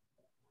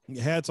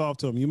 Hats off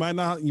to him. You might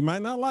not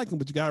like him,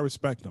 but you gotta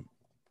respect him.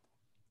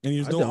 And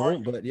there's no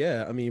argument. But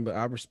yeah, I mean, but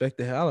I respect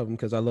the hell out of him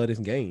because I love this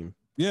game.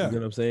 Yeah. You know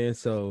what I'm saying?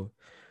 So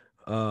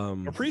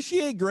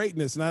appreciate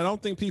greatness. And I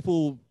think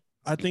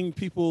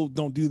people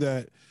don't do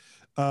that.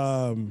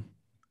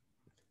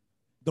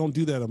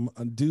 Do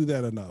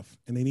that enough,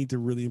 and they need to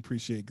really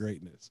appreciate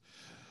greatness.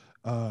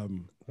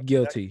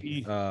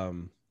 Guilty.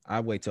 I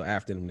wait till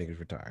after them niggas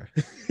retire.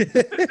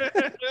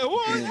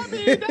 Well, I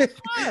mean, that's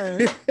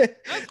fine.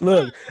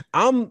 Look,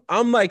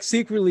 I'm like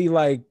secretly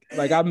like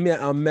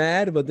I'm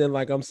mad, but then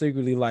like I'm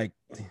secretly like,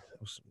 damn,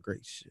 that was some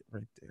great shit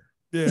right there.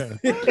 Yeah.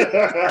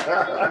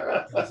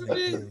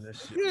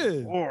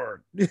 Good.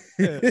 Lord.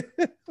 Yeah.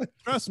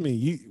 Trust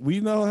me, we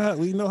know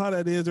how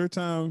that is every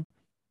time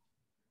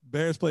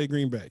Bears play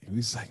Green Bay. We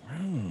just like,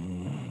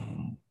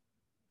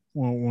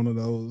 want one of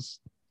those.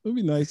 It would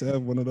be nice to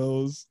have one of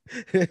those.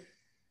 We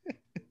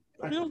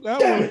don't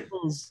got one of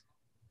those.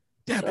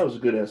 That was a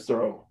good ass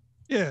throw.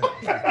 Yeah.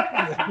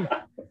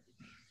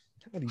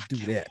 How do you do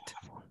that?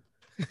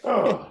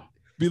 Oh.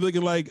 Be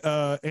looking like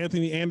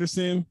Anthony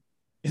Anderson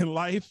in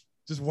life,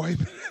 just wipe.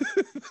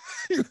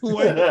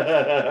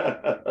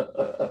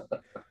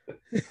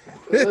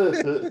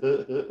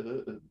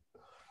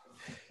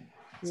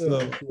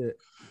 So,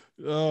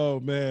 oh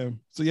man.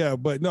 So yeah,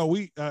 but no,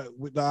 we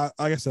like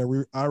I said,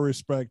 I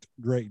respect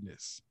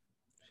greatness.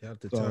 Shout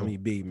out to Tommy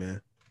B, man.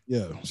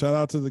 Yeah, shout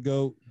out to the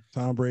GOAT,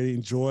 Tom Brady.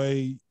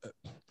 Enjoy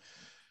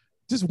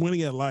just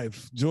winning at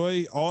life.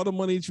 Enjoy all the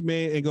money that you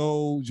made and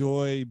go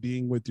enjoy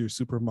being with your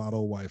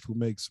supermodel wife who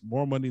makes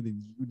more money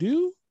than you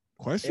do.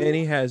 Question. And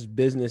he has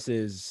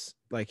businesses,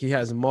 like he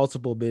has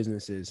multiple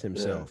businesses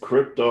himself. Yeah,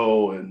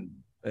 crypto and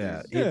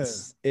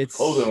it's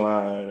clothing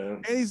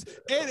line. And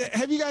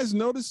have you guys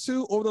noticed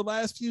too, over the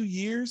last few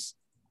years,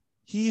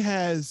 he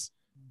has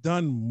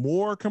done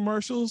more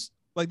commercials.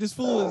 Like this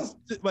fool is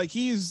like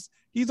he's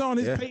on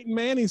his Peyton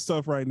Manning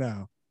stuff right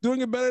now, doing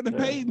it better than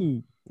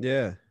Peyton.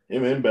 Yeah.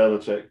 Him and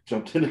Belichick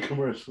jumped in the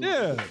commercial.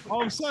 Yeah,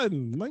 all of a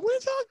sudden, like we're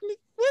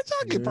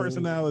talking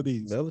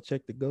personalities.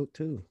 Belichick the GOAT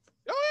too.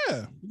 Oh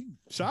yeah,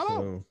 shout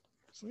out.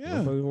 So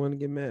yeah, we want to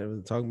get mad.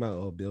 We're talking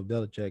about Bill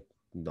Belichick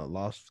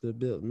lost the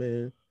bill,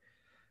 man.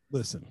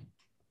 Listen,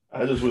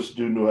 I just wish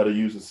dude knew how to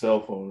use a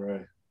cell phone,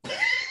 right?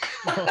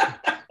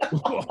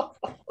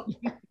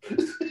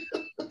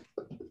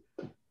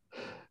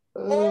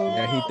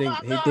 Yeah,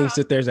 he thinks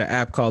that there's an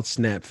app called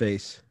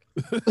Snapface.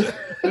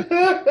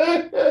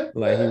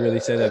 Like he really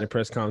said that at the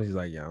press conference. He's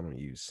like, "Yeah, I'm gonna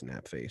use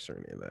Snapface or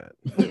any of that."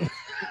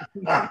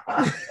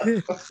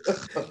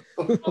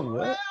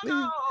 What?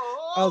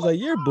 I was like,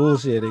 "You're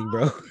bullshitting,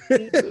 bro."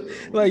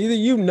 Like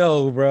you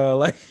know, bro.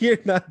 Like you're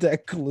not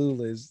that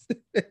clueless.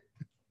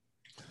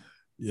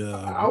 Yeah,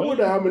 I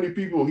wonder how many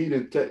people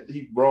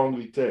he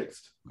wrongly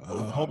text.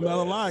 Hope not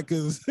a lot,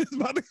 because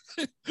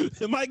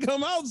it might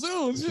come out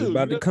soon. It's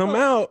about to come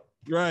out,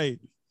 right?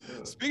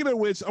 Speaking of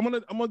which, I'm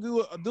gonna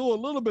do a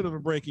little bit of a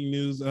breaking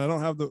news, and I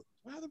don't have the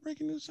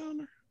breaking news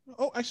sounder.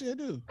 Oh, actually, I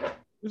do.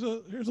 Here's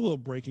a little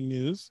breaking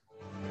news.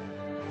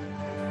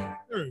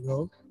 There we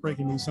go,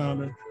 breaking news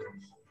sounder.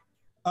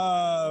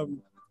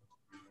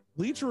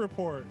 Bleacher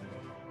Report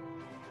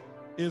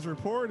is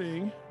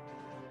reporting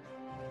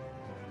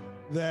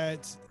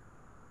that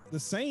the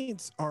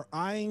Saints are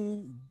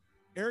eyeing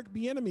Eric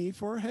Bieniemy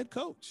for a head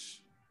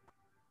coach.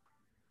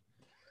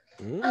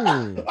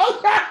 I'm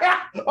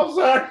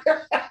sorry.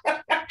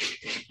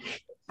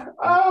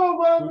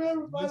 Oh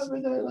man, why did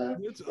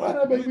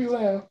that make me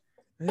laugh?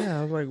 Yeah,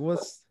 I was like,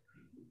 "What's?"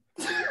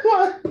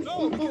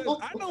 No, because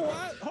I know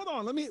why. Hold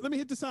on, let me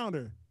hit the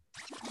sounder.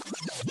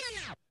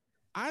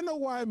 I know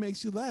why it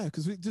makes you laugh,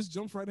 because we just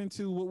jumped right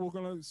into what we're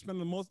gonna spend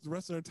the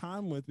rest of our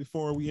time with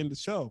before we end the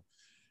show.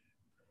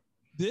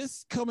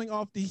 This coming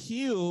off the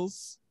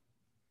heels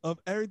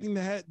of everything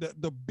that had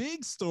the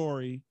big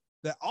story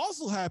that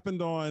also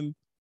happened on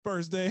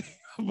first day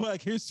of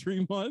Black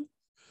History Month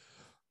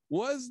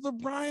was the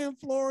Brian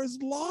Flores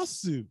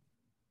lawsuit.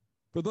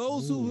 For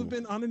those who have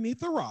been underneath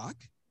the rock,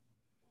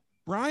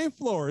 Brian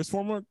Flores,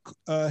 former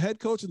head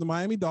coach of the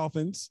Miami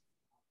Dolphins,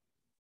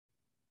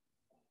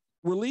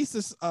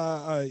 releases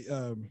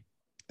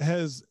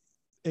has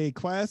a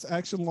class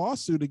action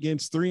lawsuit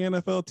against 3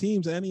 NFL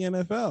teams and the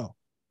NFL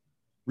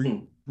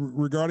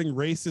regarding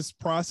racist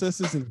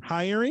processes in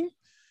hiring.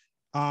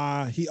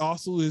 He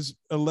also is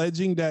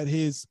alleging that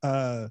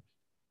the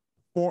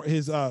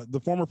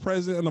former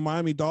president of the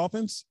Miami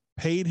Dolphins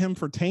paid him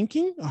for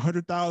tanking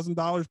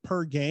 $100,000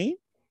 per game.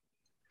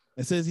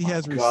 It says he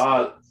has.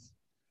 God,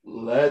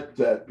 let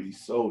that be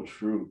so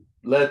true.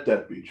 Let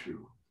that be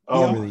true.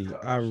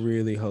 I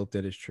really hope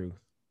that it's true.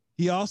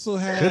 He also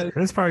had.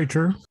 That's probably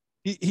true.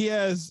 He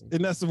has,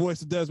 and that's the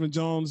voice of Desmond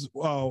Jones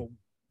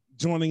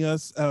joining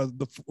us.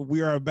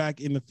 We are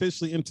back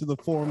officially into the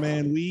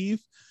 4-man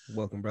weave.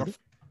 Welcome, brother.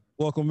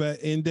 Welcome back,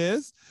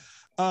 Indez.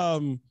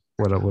 What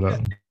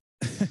up?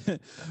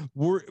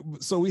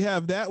 So we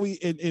have that.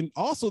 And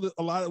also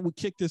a lot of what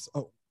kicked this.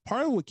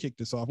 Part of what kicked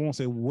this off. I won't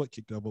say what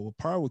kicked it off, but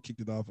part of what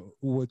kicked it off,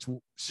 which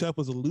Shep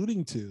was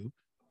alluding to,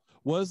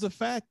 was the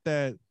fact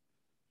that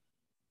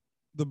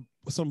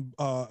some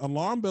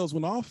alarm bells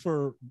went off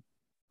for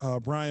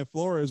Brian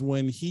Flores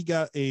when he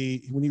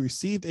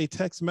received a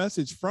text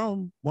message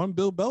from one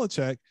Bill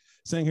Belichick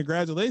saying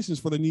congratulations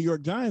for the New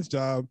York Giants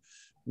job,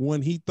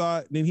 when he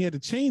thought then he had to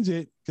change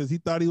it because he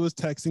thought he was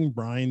texting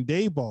Brian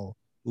Daboll,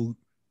 who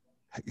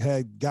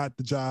had got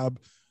the job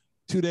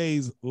 2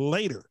 days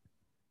later.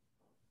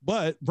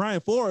 But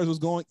Brian Flores was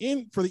going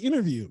in for the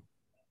interview.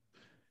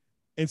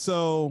 And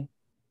so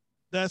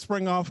that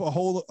sprang off a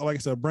whole, like I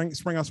said,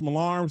 sprang off some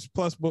alarms.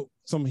 Plus,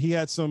 he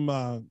had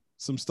some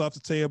stuff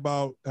to say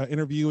about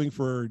interviewing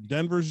for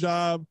Denver's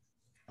job.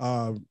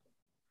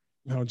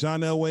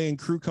 John Elway and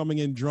crew coming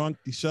in drunk,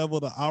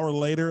 disheveled an hour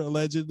later,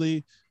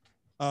 allegedly.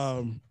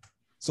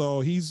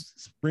 So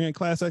he's bringing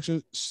class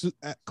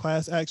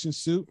action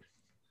suit,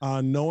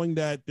 knowing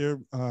that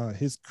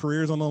his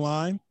career is on the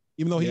line.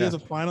 Even though he is a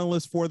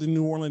finalist for the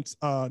New Orleans,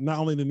 not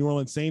only the New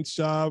Orleans Saints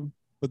job,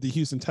 but the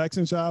Houston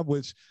Texans job,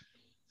 which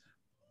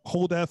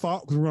hold that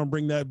thought because we're going to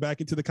bring that back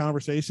into the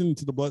conversation,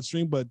 into the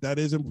bloodstream. But that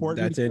is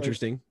important. That's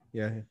interesting.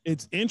 Yeah,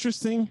 it's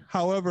interesting.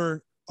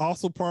 However,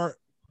 also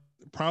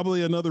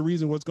probably another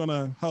reason what's going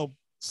to help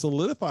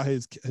solidify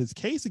his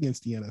case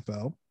against the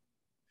NFL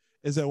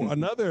is that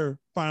another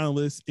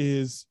finalist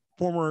is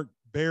former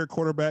Bear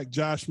quarterback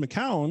Josh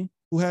McCown,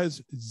 who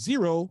has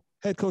 0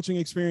 head coaching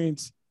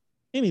experience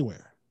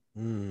anywhere.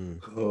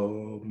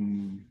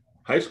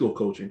 High school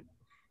coaching.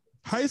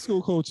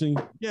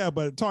 Yeah,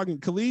 but talking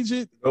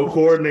collegiate. No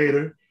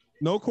coordinator.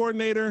 No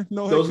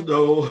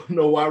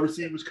wide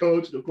receivers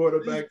coach. No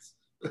quarterbacks.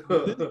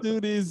 This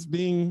dude is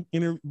being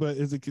interviewed, but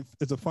is a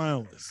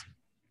finalist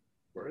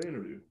for an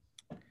interview.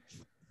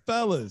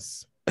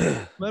 Fellas,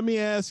 let me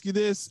ask you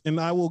this, and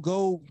I will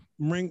go.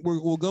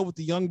 We'll go with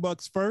the Young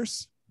Bucks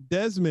first.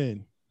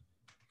 Desmond,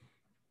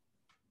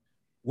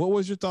 what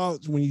was your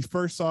thoughts when you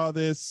first saw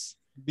this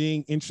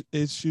being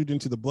issued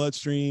into the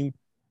bloodstream?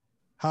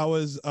 How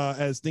has,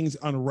 as things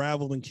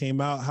unraveled and came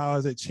out, how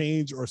has it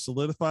changed or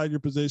solidified your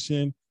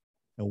position?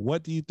 And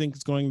what do you think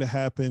is going to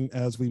happen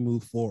as we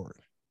move forward?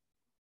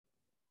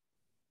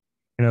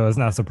 It's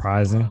not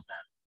surprising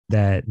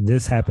that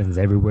this happens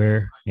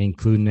everywhere,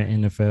 including the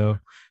NFL.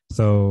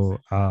 So,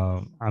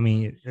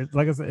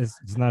 like I said,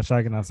 it's not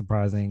shocking, not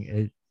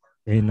surprising.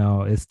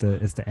 It's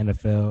the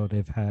NFL.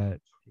 They've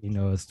had,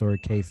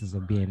 historic cases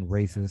of being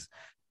racist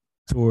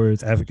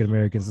towards African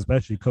Americans,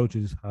 especially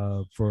coaches,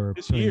 for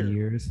 20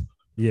 years.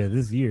 Yeah,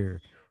 this year.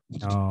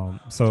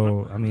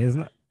 So I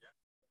mean,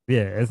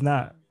 it's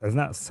not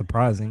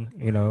surprising.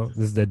 This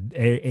is the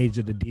age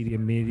of the digital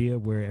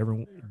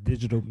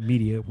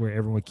media where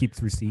everyone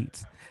keeps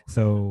receipts.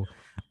 So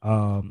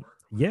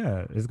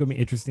it's gonna be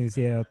interesting to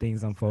see how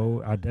things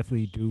unfold. I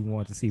definitely do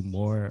want to see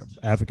more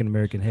African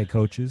American head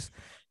coaches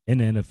in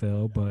the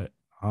NFL, but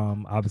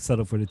I would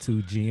settle for the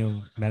 2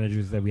 GM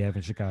managers that we have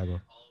in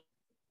Chicago.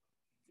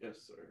 Yes,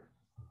 sir.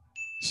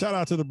 Shout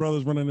out to the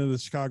brothers running into the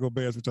Chicago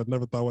Bears, which I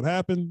never thought would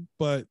happen.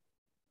 But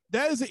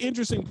that is an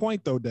interesting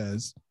point, though,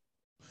 Des.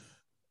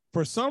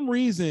 For some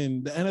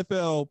reason, the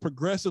NFL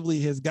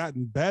progressively has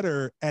gotten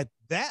better at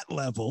that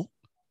level,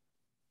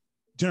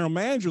 general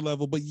manager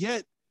level, but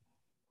yet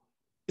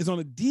is on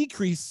a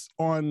decrease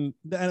on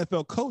the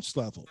NFL coach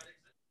level.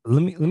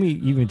 Let me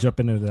even jump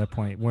into that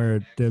point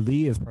where the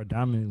league is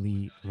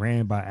predominantly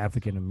ran by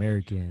African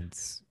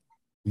Americans.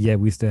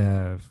 Yet we still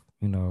have,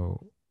 I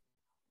want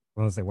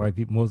to say white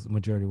people,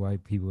 majority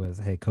white people as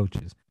head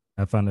coaches.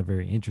 I found it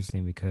very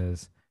interesting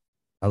because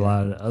a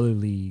lot of the other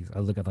leagues, I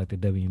look at like the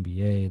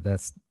WNBA,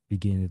 that's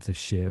beginning to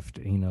shift.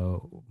 A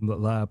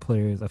lot of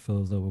players I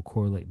feel as though will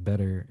correlate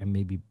better and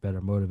maybe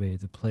better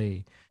motivated to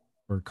play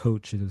for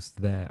coaches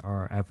that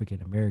are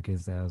African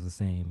Americans that has the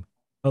same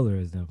color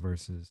as them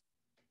versus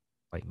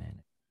white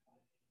man.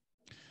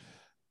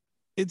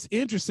 It's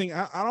interesting.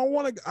 I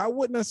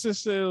wouldn't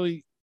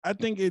necessarily, I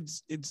think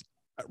it's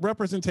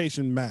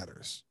representation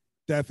matters.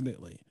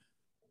 Definitely.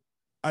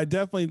 I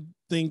definitely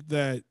think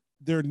that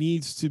there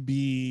needs to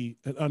be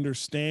an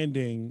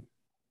understanding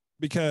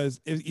because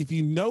if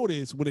you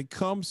notice when it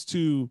comes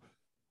to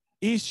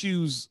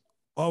issues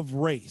of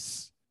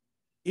race,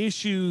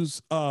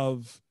 issues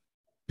of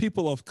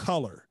people of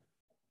color,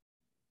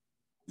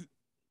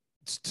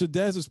 to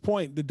Dez's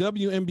point, the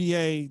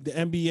WNBA, the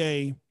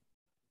NBA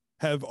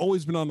have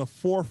always been on the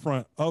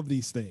forefront of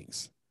these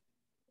things.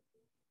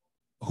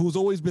 Who's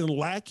always been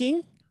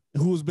lacking,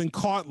 who's been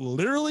caught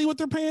literally with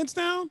their pants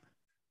down,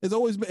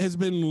 has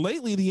been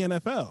lately the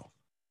NFL.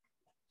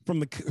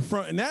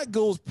 And that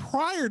goes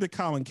prior to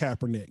Colin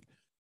Kaepernick.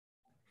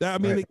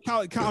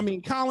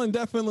 Colin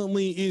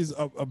definitely is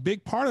a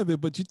big part of it,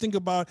 but you think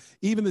about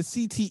even the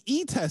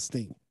CTE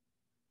testing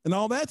and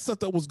all that stuff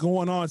that was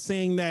going on,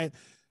 saying that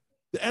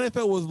the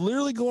NFL was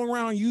literally going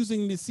around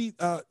using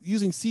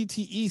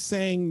CTE,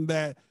 saying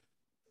that,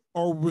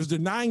 or was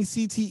denying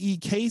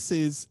CTE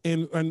cases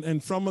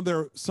and some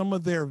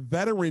of their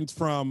veterans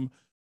from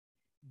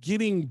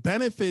getting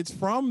benefits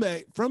from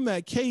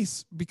that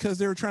case because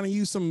they were trying to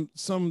use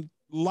some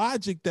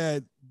logic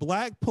that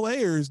Black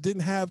players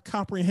didn't have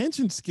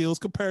comprehension skills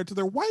compared to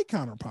their white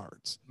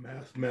counterparts.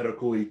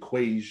 Mathematical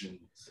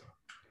equations.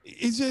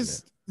 It's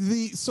just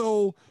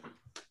so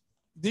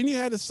then you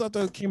had the stuff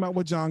that came out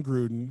with John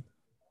Gruden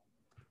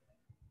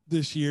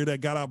this year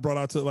that brought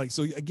out to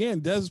so again,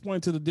 Des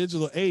pointing to the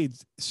digital age.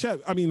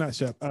 Jump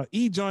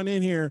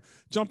in here.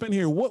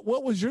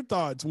 What was your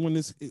thoughts when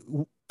this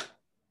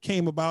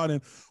came about,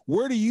 and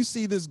where do you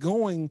see this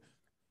going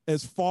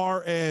as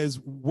far as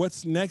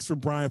what's next for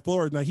Brian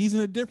Flores? Now he's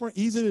in a different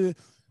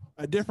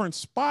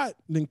spot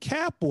than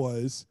Cap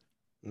was.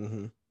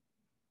 Mm-hmm.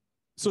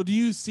 So do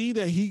you see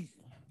that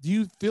do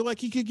you feel like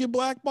he could get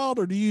blackballed,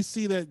 or do you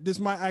see that this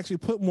might actually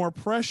put more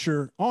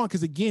pressure on?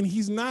 Because again,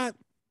 he's not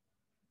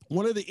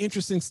one of the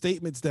interesting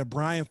statements that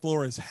Brian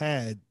Flores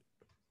had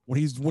when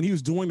he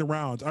was doing the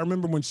rounds. I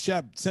remember when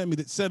Shep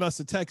sent us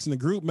a text in the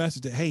group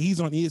message that, hey, he's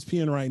on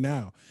ESPN right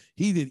now.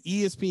 He did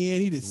ESPN,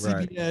 he did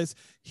CBS.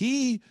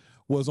 Right.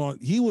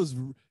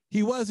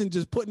 He wasn't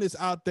just putting this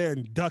out there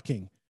and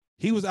ducking.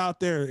 He was out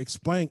there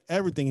explaining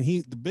everything. And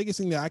the biggest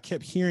thing that I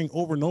kept hearing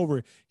over and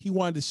over, he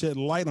wanted to shed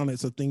light on it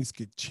so things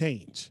could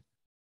change.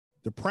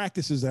 The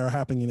practices that are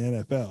happening in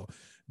the NFL.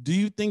 Do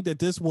you think that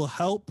this will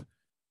help?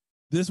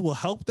 This will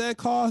help that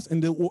cause,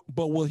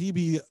 but will he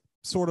be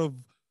sort of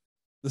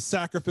the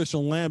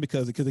sacrificial lamb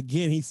because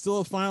again, he's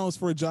still a finalist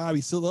for a job.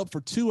 He's still up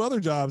for 2 other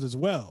jobs as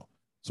well.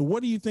 So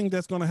what do you think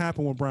that's going to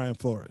happen with Brian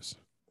Flores?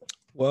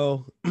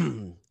 Well,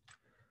 I'm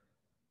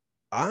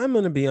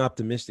going to be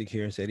optimistic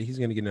here and say that he's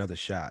going to get another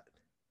shot.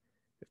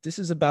 If this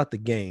is about the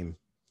game,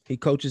 he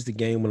coaches the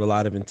game with a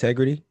lot of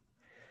integrity.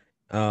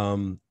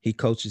 He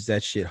coaches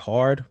that shit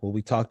hard. What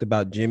we talked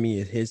about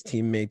Jimmy and his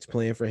teammates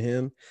playing for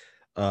him.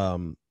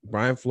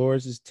 Brian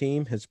Flores'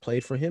 team has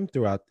played for him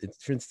throughout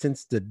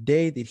since the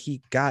day that he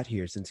got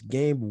here, since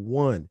game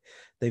 1,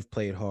 they've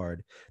played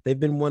hard. They've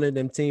been one of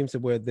them teams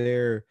where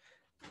their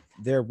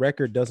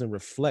record doesn't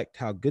reflect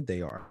how good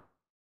they are,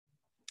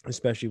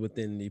 especially with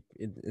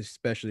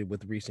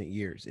recent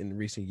years.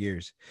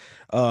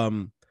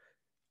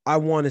 I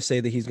want to say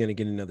that he's going to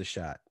get another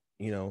shot,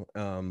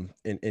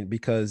 and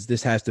because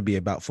this has to be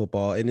about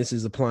football, and this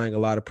is applying a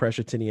lot of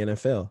pressure to the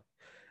NFL.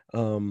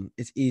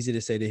 It's easy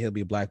to say that he'll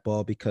be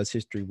blackballed because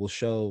history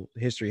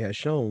has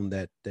shown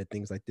that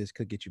things like this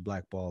could get you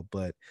blackballed,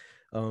 but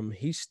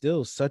he's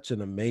still such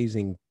an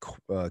amazing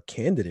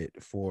candidate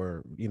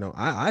for,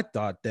 I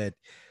thought that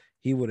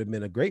he would have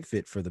been a great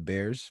fit for the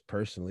Bears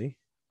personally.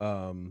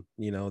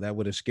 That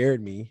would have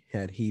scared me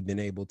had he been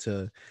able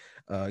to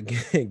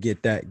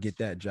get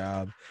that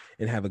job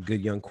and have a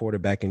good young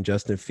quarterback in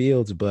Justin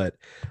Fields. But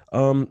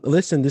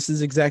listen, this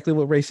is exactly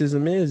what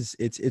racism is.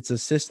 It's a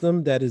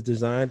system that is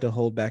designed to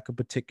hold back a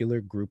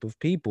particular group of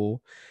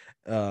people.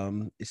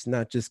 It's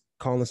not just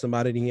calling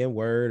somebody the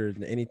N-word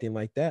or anything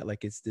like that.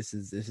 Like this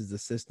is a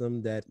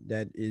system that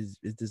is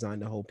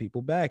designed to hold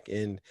people back.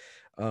 And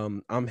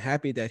I'm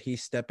happy that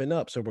he's stepping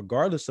up. So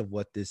regardless of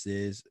what this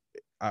is,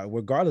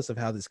 regardless of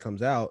how this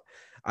comes out,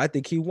 I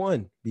think he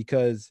won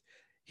because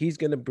he's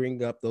going to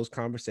bring up those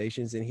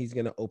conversations and he's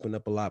going to open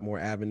up a lot more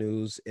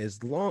avenues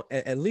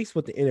at least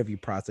with the interview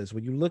process.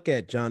 When you look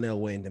at John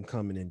Elway and them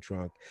coming in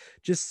drunk,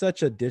 just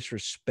such a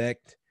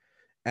disrespect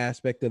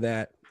aspect of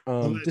that.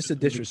 Just a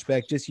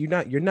disrespect. Just you're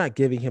not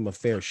giving him a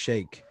fair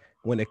shake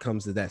when it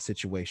comes to that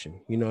situation.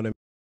 You know what I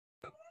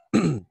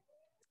mean?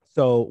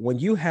 So when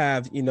you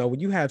have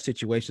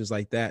situations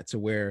like that to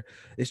where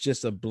it's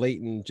just a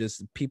blatant,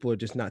 just people are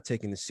just not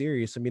taking it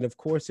serious. I mean, of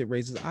course it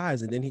raises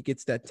eyes. And then he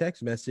gets that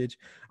text message.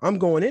 I'm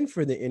going in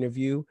for the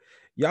interview.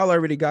 Y'all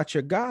already got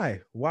your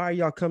guy. Why are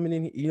y'all coming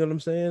in? You know what I'm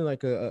saying?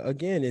 Like,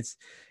 again, it's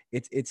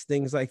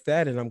things like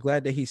that. And I'm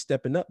glad that he's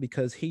stepping up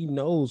because he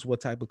knows what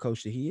type of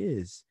coach that he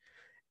is.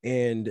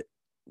 And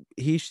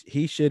he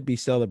should be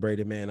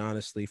celebrated, man,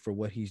 honestly, for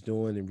what he's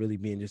doing and really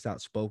being just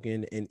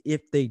outspoken. And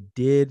if they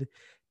did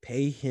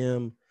pay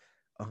him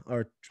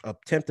or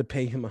attempt to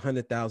pay him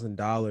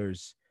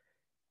 $100,000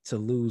 to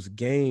lose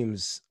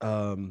games,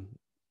 I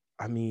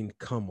mean,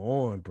 come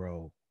on,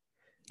 bro.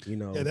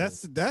 Yeah,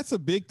 that's a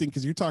big thing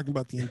because you're talking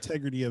about the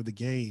integrity of the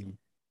game.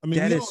 I mean,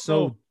 that is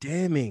so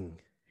damning.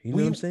 You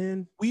know what I'm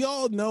saying? We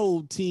all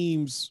know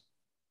teams.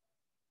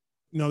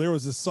 There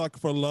was a suck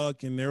for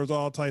luck, and there was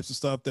all types of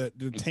stuff that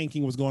the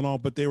tanking was going on,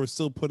 but they were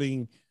still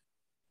putting,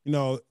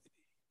 and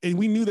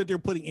we knew that they're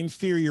putting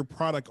inferior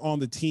product on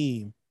the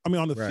team. I mean,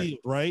 on the field,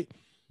 right?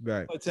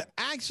 Right. But to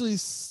actually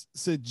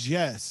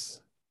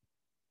suggest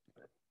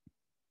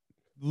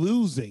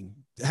losing,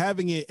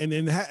 having it,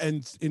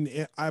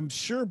 and I'm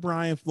sure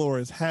Brian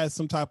Flores has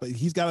some type of,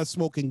 he's got a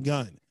smoking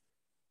gun,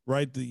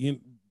 right?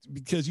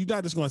 Because you're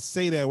not just going to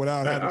say that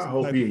without having. I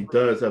hope he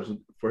does have some,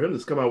 for him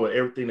to come out with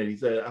everything that he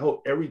said. I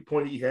hope every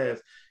point he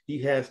has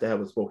to have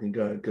a smoking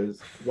gun.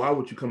 Because why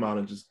would you come out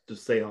and just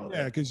say all that?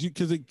 Yeah,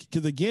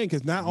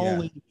 because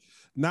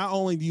not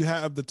only do you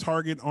have the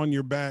target on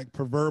your back,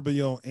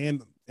 proverbial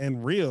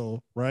and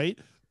real, right?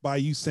 By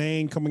you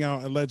coming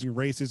out alleging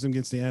racism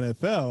against the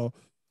NFL,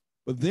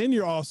 but then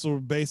you're also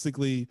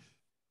basically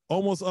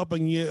almost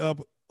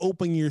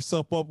opening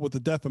yourself up with a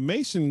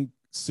defamation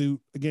suit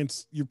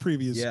against your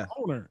previous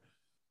owner,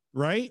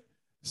 right?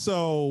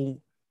 So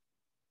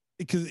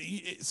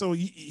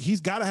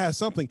he's got to have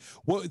something.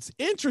 What's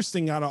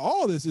interesting out of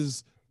all this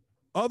is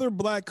other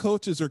black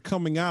coaches are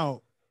coming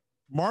out.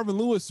 Marvin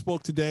Lewis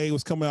spoke today,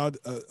 was coming out,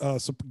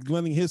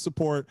 lending his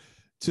support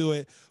to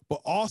it, but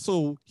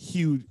also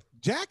Hugh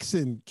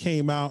Jackson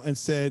came out and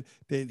said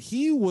that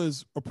he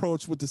was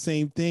approached with the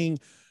same thing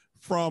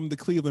from the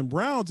Cleveland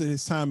Browns at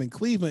his time in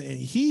Cleveland, and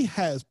he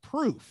has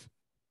proof.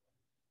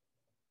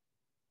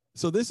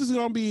 So this is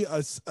going to be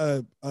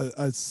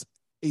a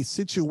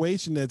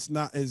situation that's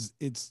not as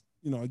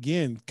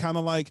again, kind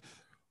of like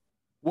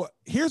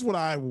here's what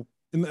and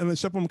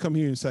Shep, I'm going to come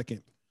here in a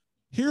second.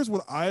 Here's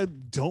what I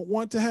don't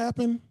want to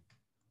happen.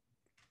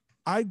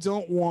 I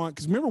don't want,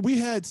 because remember we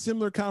had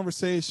similar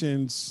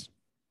conversations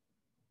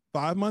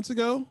 5 months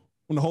ago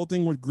when the whole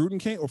thing with Gruden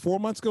came, or 4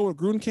 months ago when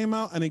Gruden came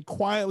out, and it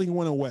quietly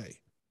went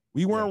away.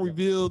 We weren't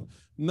revealed.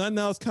 Nothing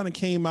else kind of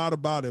came out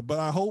about it. But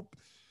I hope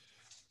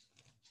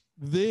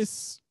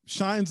this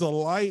shines a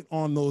light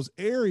on those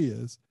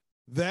areas.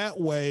 That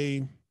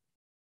way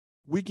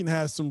we can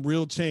have some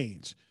real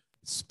change.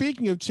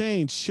 Speaking of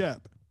change,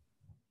 Shep,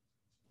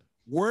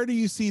 where do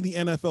you see the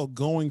NFL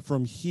going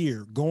from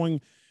here?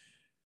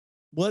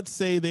 Let's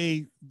say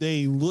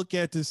they look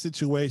at the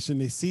situation,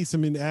 they see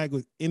some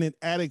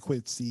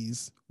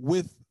inadequacies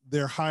with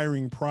their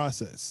hiring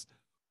process.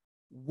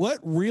 What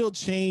real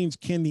change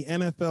can the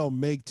NFL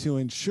make to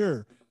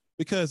ensure?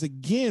 Because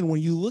again,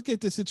 when you look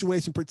at the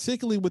situation,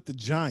 particularly with the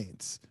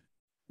Giants,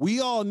 we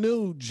all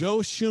knew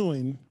Joe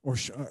Schoen or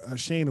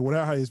Shane or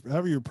whatever,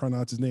 however you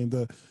pronounce his name,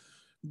 the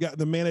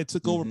man that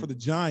took over for the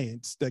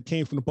Giants that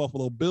came from the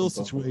Buffalo Bills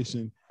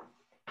situation.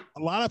 A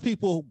lot of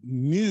people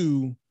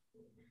knew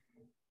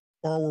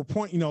or were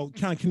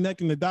kind of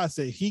connecting the dots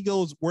that he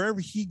goes, wherever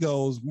he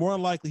goes, more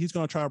likely he's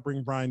going to try to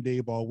bring Brian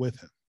Daboll with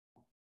him.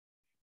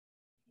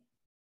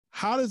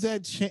 How does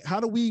that change?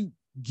 How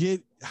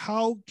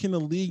can the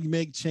league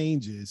make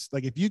changes?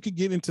 Like if you could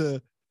get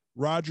into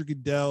Roger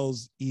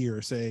Goodell's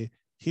ear, say,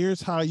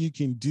 here's how you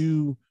can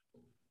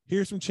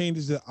here's some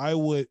changes that I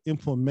would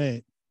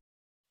implement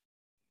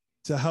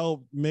to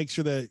help make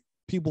sure that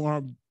people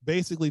aren't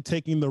basically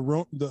taking the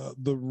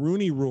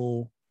Rooney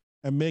rule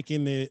and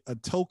making it a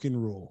token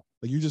rule.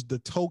 Like you're just the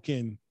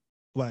token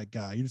black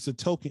guy. You're just a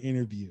token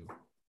interview.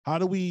 How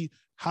do they,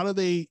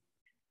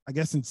 I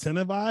guess,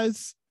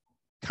 incentivize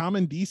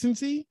common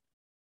decency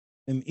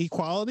and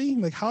equality?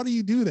 Like, how do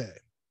you do that?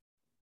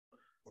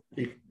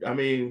 I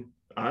mean,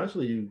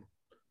 honestly, you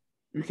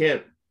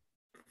can't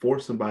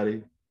force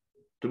somebody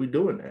to be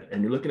doing that.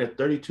 And you're looking at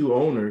 32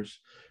 owners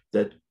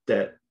that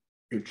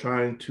you're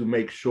trying to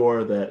make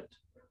sure that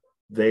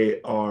they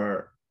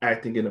are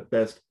acting in the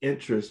best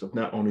interest of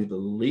not only the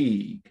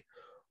league,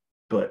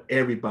 but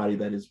everybody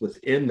that is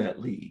within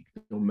that league,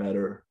 no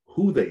matter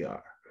who they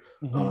are.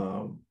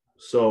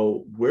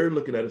 So we're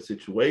looking at a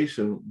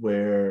situation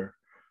where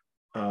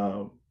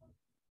I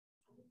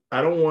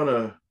got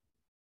a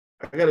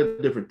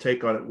different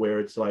take on it,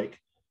 where it's like,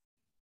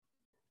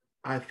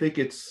 I think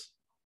it's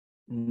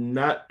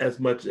not as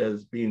much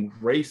as being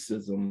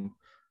racism,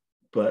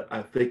 but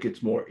I think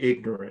it's more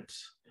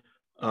ignorance.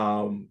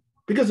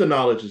 Because the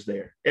knowledge is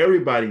there.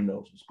 Everybody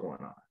knows what's going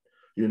on,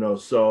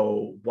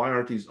 so why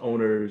aren't these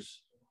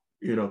owners,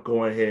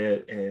 going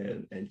ahead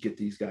and get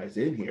these guys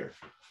in here?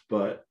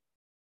 But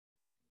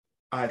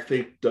I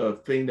think the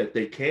thing that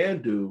they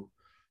can do,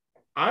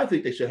 I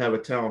think they should have a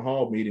town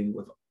hall meeting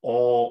with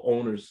all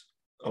owners,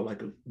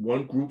 like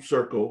one group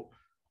circle,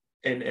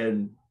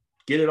 and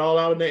get it all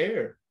out in the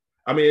air.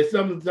 I mean, it's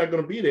something that's not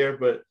going to be there,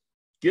 but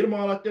get them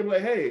all out there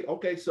like, hey,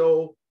 okay,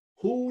 so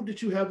who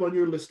did you have on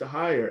your list to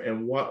hire,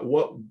 and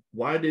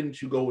why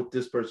didn't you go with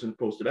this person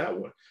opposed to that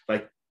one?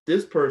 Like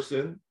this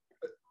person,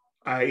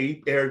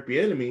 i.e. Eric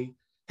Bieniemy,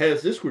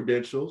 has this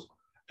credentials,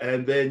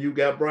 and then you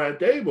got Brian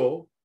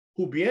Daboll,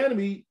 who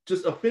Bieniemy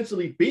just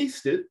offensively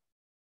beasted,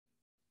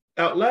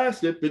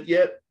 outlasted, but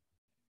yet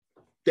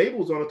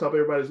Daboll's on the top of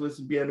everybody's list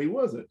and Bieniemy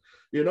wasn't,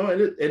 and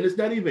it's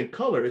not even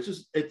color. It's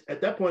just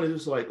at that point it's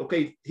just like,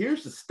 okay,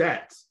 here's the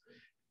stats.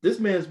 This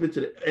man's been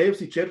to the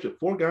AFC Championship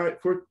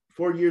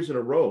 4 years in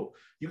a row.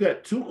 You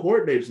got 2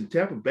 coordinators in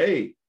Tampa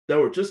Bay that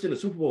were just in the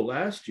Super Bowl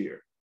last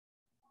year.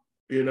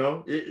 You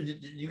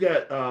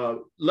got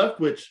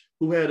Leftwich,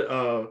 who had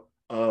a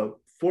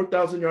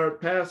 4,000-yard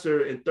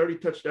passer and 30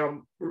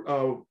 touchdown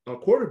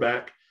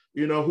quarterback,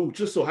 who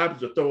just so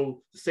happens to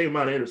throw the same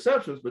amount of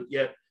interceptions, but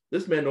yet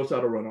this man knows how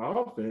to run an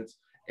offense.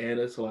 And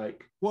it's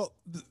like, well,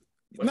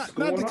 not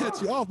to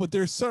cut you off, but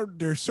there's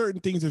certain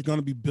things that's going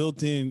to be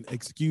built-in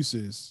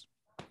excuses.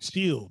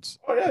 Shields.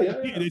 Oh yeah.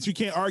 That you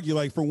can't argue.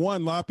 Like for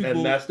one, a lot of people,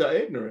 and that's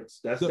the ignorance.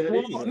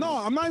 Ignorance. No,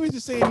 I'm not even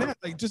just saying that.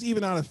 Like just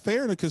even out of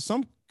fairness, because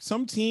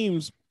some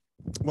teams,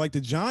 like the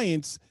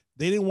Giants,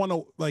 they didn't want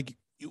to. Like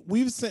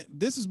we've said,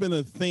 this has been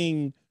a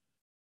thing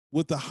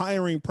with the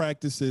hiring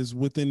practices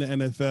within the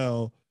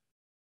NFL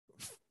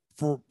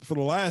for the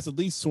last at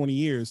least 20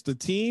 years. The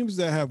teams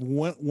that have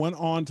went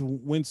on to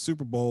win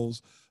Super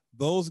Bowls,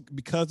 those,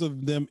 because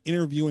of them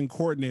interviewing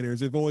coordinators,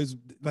 they've always,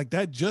 like,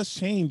 that just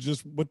changed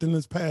just within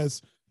this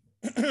past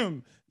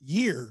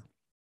year.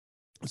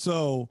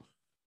 So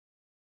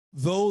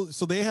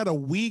they had a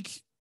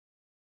week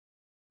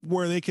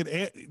where they could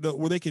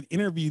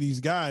interview these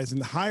guys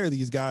and hire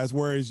these guys,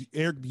 whereas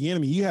Eric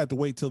Bieniemy, you had to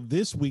wait till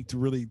this week to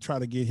really try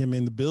to get him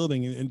in the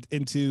building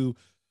and to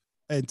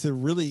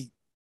really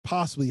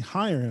possibly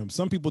hire him.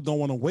 Some people don't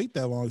want to wait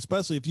that long,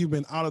 especially if you've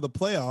been out of the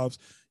playoffs.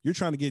 You're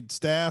trying to get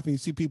staff and you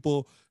see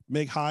people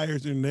make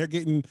hires and they're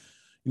getting,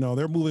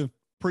 they're moving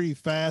pretty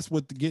fast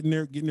with getting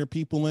their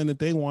people in that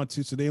they want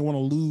to, so they want to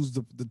lose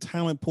the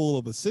talent pool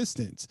of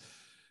assistants.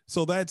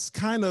 So that's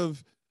kind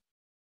of,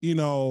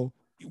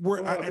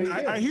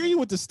 I hear you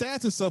with the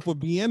stats and stuff with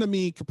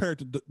Bieniemy compared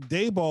to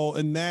Daboll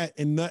in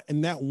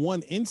that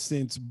one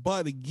instance,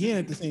 but again,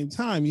 at the same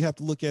time, you have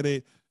to look at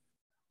it,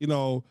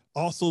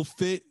 also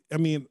fit. I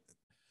mean,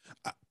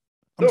 I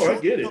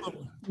get it.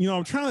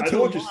 I'm trying to tell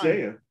you what you're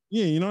saying.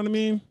 Yeah, you know what I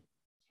mean?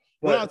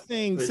 But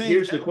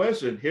here's the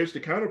question. Here's the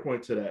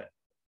counterpoint to that.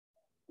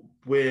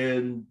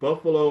 When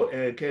Buffalo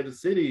and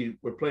Kansas City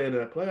were playing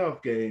that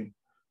playoff game,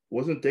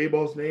 wasn't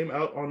Daboll's name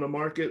out on the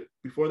market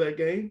before that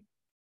game?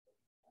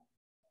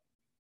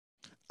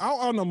 Out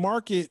on the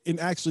market and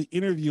actually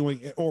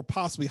interviewing or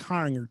possibly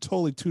hiring are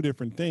totally two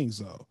different things,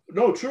 though.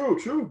 No,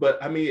 true.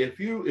 But I mean, if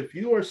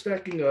you are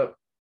stacking up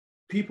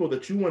people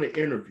that you want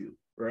to interview,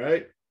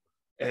 right,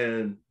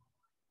 and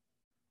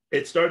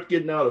it starts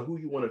getting out of who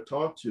you want to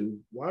talk to,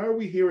 why are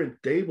we hearing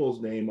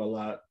Daboll's name a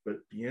lot, but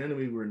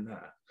Bieniemy we're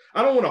not?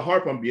 I don't want to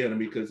harp on Bieniemy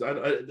because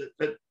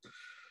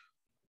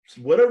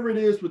whatever it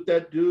is with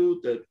that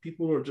dude that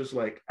people are just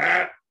like,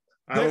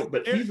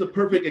 but he's a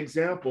perfect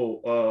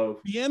example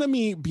of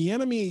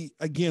Bieniemy.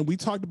 Again, we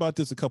talked about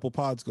this a couple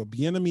pods ago.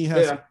 Bieniemy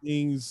has some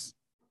things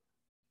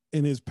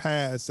in his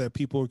past that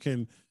people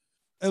can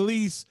at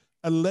least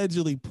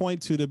allegedly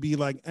point to be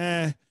like,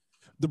 to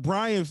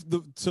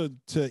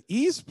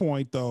East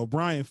point though,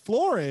 Brian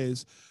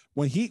Flores,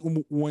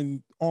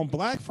 when on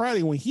Black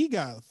Friday when he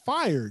got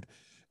fired,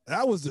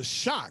 that was a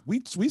shock.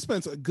 We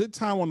spent a good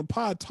time on the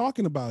pod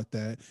talking about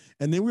that,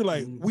 and then we're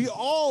like, we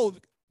all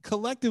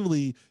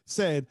collectively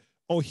said,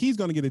 oh, he's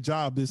going to get a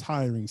job this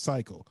hiring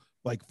cycle,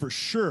 like for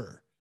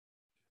sure.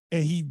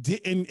 And he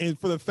did, and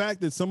for the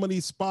fact that some of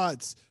these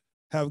spots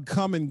have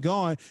come and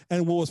gone,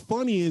 and what was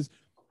funny is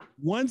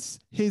once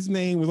his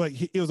name was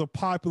like, it was a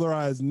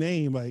popularized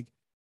name, like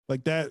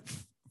that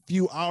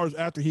few hours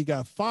after he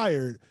got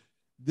fired,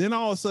 then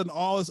all of a sudden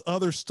all this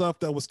other stuff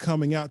that was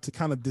coming out to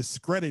kind of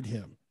discredit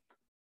him.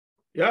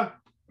 Yeah.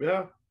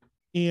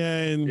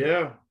 And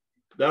that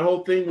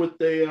whole thing with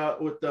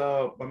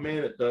my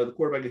man at the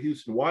quarterback of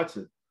Houston,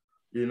 Watson,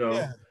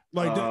 there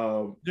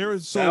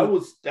is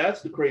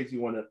that's the crazy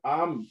one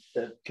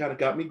that kind of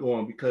got me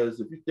going, because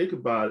if you think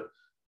about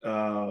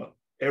it,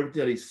 everything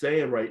that he's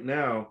saying right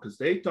now, because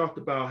they talked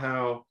about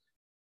how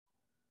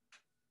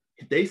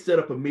they set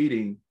up a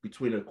meeting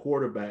between a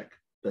quarterback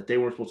that they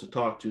weren't supposed to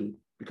talk to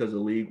because of the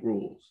league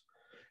rules,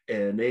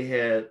 and they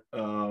had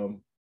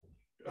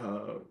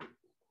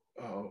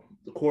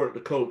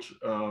the coach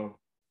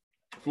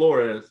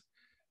Flores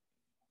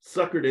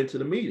suckered into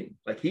the meeting.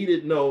 Like, he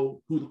didn't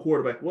know who the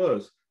quarterback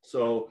was.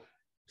 So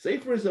say,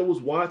 for instance, it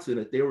was Watson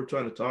that they were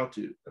trying to talk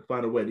to and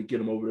find a way to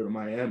get him over to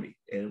Miami,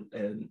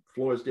 and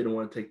Flores didn't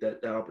want to take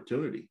that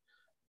opportunity.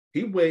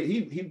 He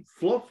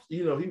fluffed,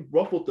 he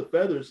ruffled the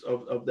feathers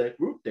of that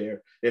group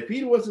there. If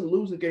he wasn't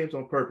losing games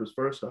on purpose,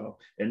 first off,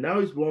 and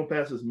now he's blowing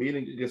past his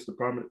meeting against the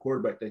prominent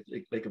quarterback that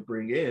they could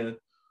bring in,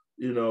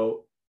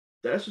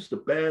 that's just a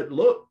bad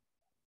look.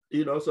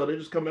 So they're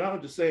just coming out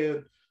and just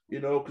saying,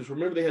 because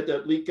remember they had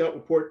that leak out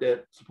report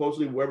that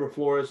supposedly wherever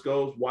Flores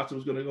goes, Watson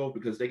was going to go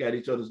because they got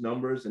each other's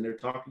numbers and they're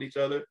talking to each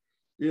other.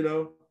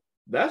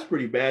 That's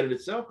pretty bad in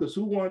itself, because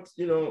who wants,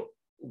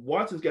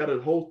 Watson's got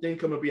a whole thing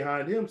coming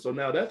behind him. So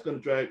now that's going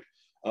to drag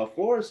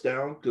Flores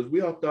down, because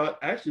we all thought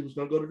actually was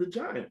going to go to the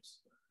Giants.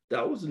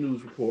 That was the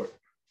news report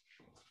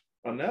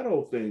on that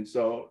whole thing.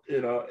 So,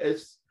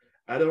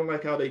 I don't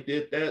like how they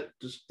did that,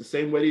 just the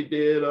same way they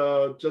did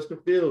Justin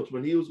Fields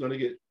when he was going to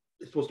get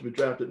supposed to be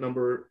drafted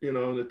number, in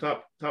the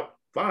top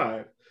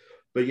 5,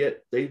 but yet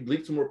they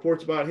leaked some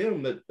reports about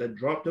him that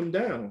dropped him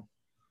down.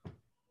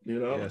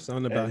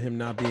 Something about him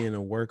not being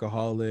a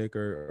workaholic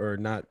or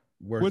not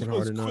working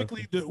hard enough.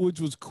 Which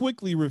was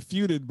quickly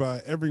refuted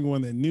by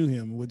everyone that knew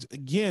him. Which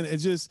again,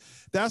 it's just,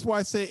 that's why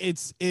I say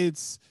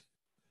it's.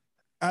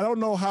 I don't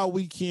know how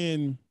we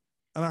can,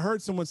 and I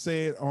heard someone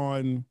say it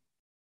on,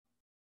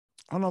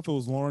 I don't know if it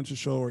was Lawrence's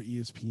show or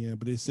ESPN,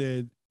 but they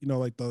said,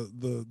 like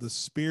the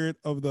spirit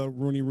of the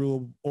Rooney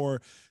Rule,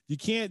 or you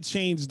can't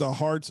change the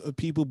hearts of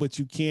people, but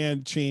you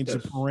can change the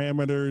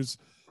parameters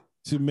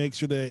to make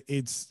sure that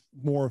it's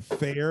more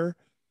fair.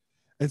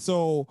 And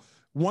so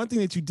one thing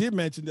that you did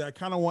mention that I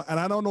kind of want, and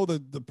I don't know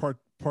the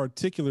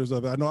particulars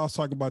of it. I know I was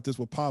talking about this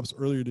with Pops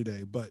earlier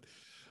today, but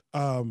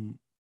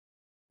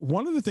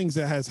one of the things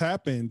that has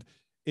happened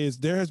is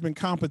there has been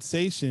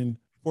compensation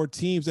for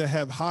teams that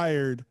have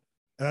hired,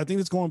 and I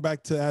think it's going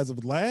back to as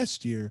of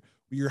last year,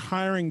 you're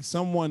hiring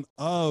someone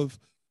of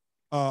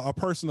a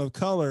person of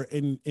color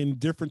in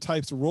different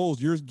types of roles.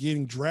 You're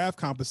getting draft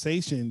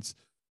compensations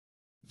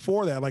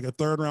for that, like a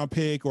 3rd round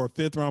pick or a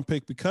 5th round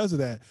pick because of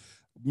that.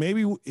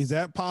 Maybe is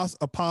that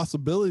a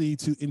possibility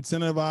to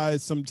incentivize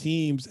some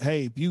teams?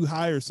 Hey, if you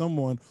hire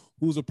someone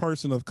who's a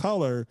person of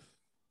color,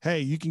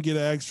 hey, you can get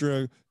an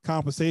extra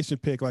compensation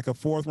pick, like a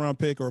 4th round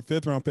pick or a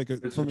 5th round pick.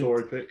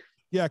 Compensatory pick.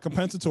 Yeah,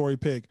 compensatory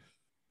pick.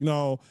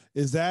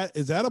 Is that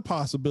a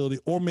possibility?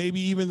 Or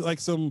maybe even like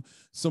some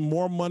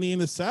more money in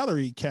the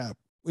salary cap.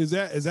 Is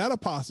that a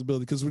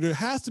possibility? Because there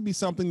has to be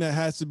something that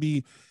has to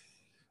be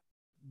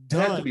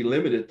done. It has to be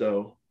limited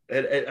though.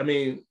 And I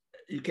mean,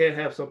 you can't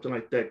have something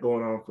like that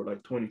going on for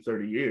like 20,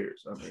 30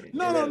 years. I mean,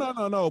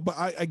 no.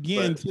 But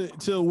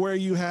to where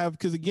you have,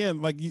 because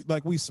again,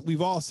 like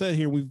we've all said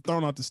here, we've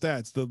thrown out the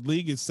stats. The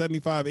league is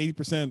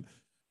 75-80%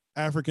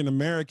 African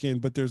American,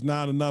 but there's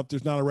not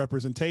a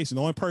representation.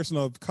 The only person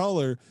of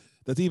color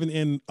that's even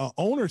in an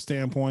owner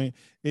standpoint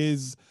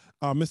is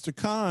Mr.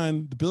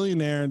 Khan, the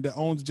billionaire that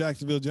owns the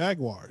Jacksonville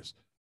Jaguars,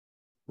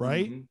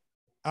 right? Mm-hmm.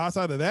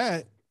 Outside of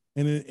that,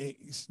 and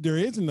there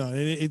is none.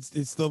 And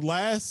it's the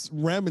last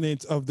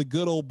remnant of the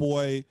good old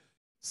boy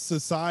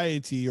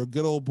society or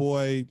good old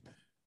boy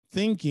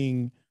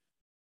thinking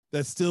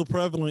that's still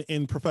prevalent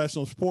in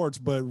professional sports,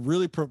 but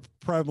really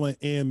prevalent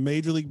in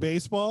Major League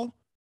Baseball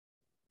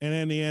and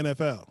in the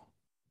NFL,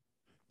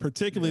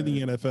 particularly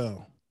the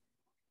NFL.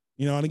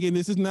 You know, and again,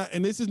 this is not,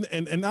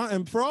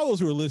 and for all those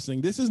who are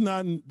listening, this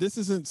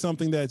isn't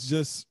something that's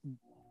just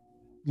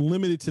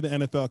limited to the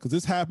NFL, because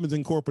this happens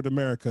in corporate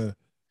America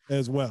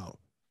as well.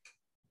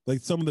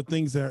 Like some of the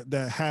things that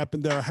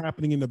are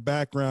happening in the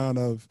background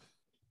of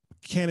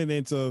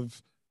candidates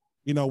of,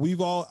 you know,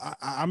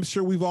 I'm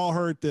sure we've all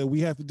heard that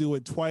we have to do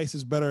it twice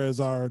as better as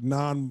our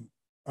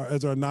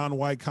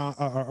non-white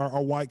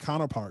our white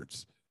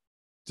counterparts,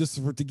 just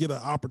to get an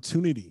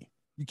opportunity.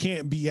 You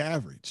can't be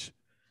average.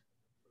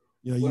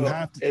 You know, you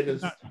have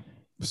to.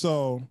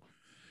 So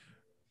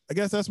I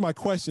guess that's my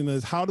question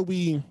is how do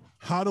we,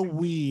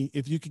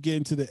 if you could get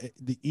into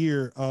the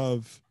ear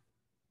of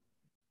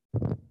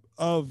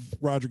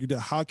Roger Goodell,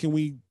 how can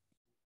we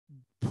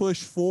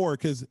push forward?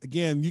 Because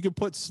again, you can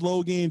put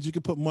slogans, you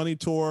can put money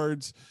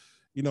towards,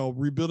 you know,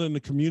 rebuilding the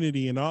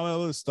community and all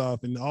that other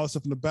stuff and all that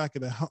stuff in the back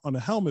of on the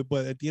helmet.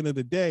 But at the end of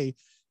the day,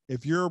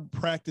 if your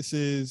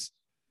practices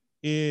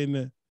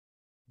in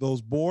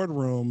those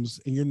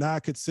boardrooms and you're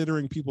not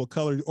considering people of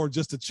color, or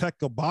just to check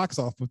a box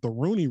off with the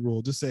Rooney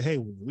Rule, just say, hey,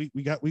 we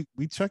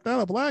checked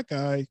out a black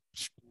guy.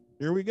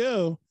 Here we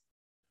go.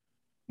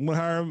 I'm gonna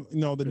hire him,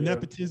 you know, the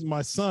nepotism,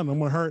 my son. I'm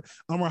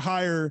gonna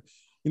hire,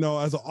 you know,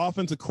 as an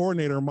offensive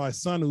coordinator, my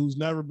son who's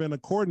never been a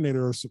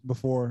coordinator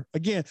before.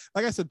 Again,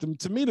 like I said,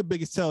 to me, the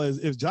biggest tell is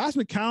if Josh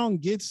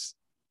McCown gets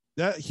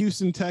that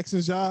Houston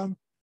Texans job,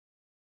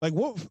 like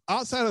what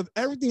outside of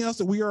everything else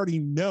that we already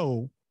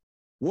know,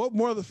 what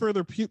more of the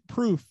further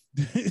proof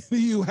do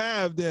you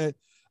have that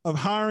of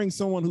hiring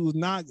someone who's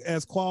not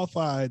as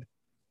qualified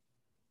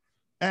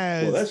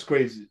as? Well, that's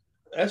crazy.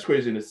 That's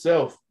crazy in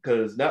itself,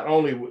 because not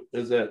only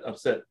is that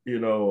upset,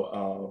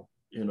 your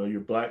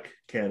black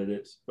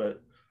candidates,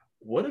 but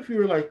what if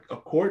you're like a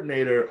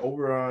coordinator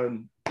over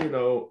on, you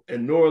know,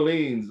 in New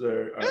Orleans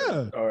or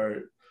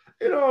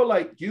you know,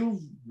 like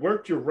you've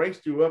worked your ranks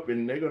through up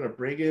and they're going to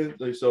bring in,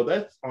 so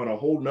that's on a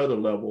whole nother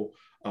level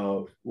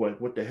of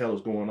what the hell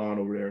is going on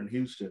over there in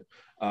Houston.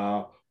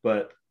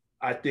 But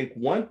I think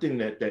one thing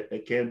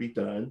that can be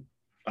done,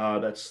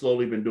 that's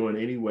slowly been doing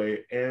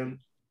anyway, and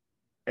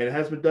it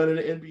has been done in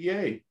the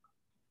NBA.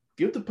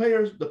 Give the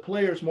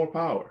players more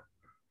power.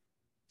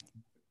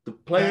 The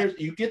players,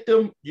 you give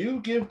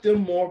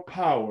them more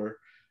power,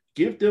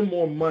 give them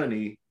more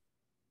money,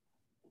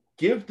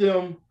 give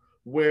them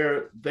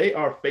where they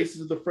are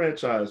faces of the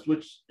franchise,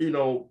 which, you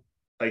know,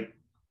 like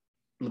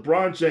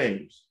LeBron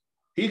James,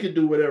 he could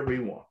do whatever he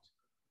wants.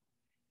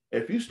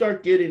 If you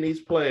start getting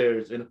these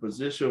players in a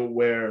position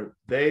where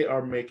they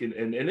are making,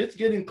 and it's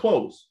getting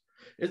close,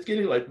 it's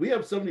getting like we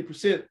have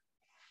 70%.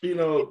 You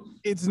know,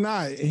 it's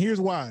not. And here's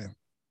why.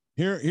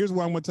 Here's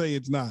why I'm gonna tell you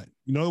it's not.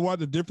 You know what?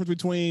 The difference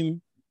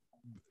between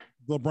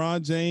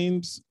LeBron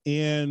James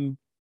and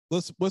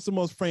what's the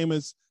most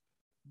famous?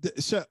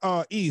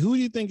 Who do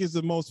you think is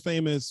the most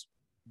famous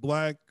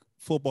black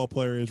football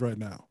player is right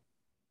now?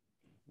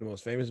 The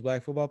most famous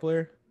black football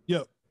player?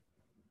 Yep.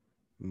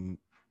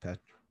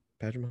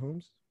 Patrick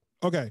Mahomes.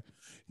 Okay.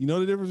 You know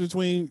the difference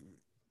between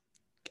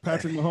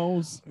Patrick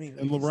Mahomes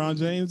and LeBron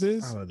James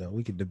is? I don't know.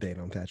 We could debate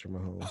on Patrick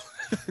Mahomes.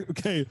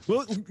 Okay.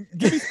 Well,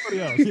 give me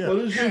somebody else. Yeah. Well,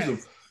 let's use him.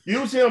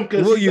 Use him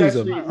because we'll use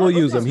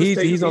him.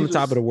 He's on the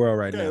top of the world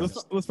right now.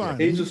 Let's find.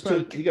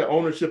 He got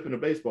ownership in the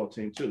baseball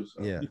team too.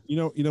 So. Yeah.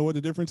 You know what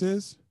the difference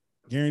is?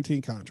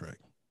 Guaranteed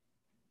contract.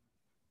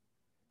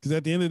 Because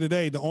at the end of the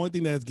day, the only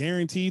thing that's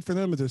guaranteed for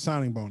them is their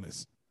signing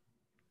bonus.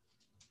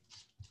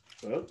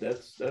 Well,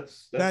 that's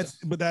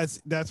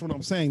what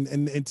I'm saying.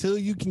 And until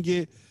you can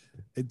get,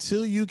 that's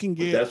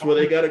where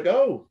they got to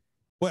go.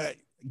 But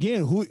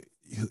again,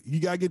 you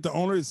got to get the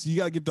owners. You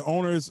got to get the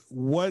owners.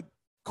 What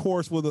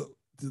course will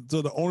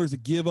the owners to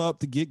give up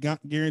to get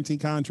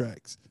guaranteed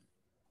contracts?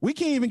 We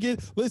can't even get.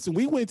 Listen,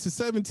 we went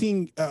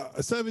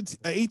to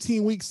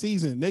 18 week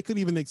season. They could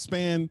even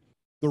expand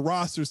the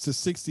rosters to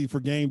 60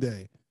 for game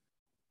day.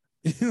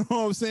 You know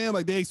what I'm saying?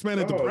 Like they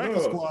expanded the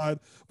practice squad,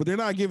 but they're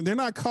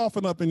not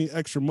coughing up any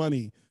extra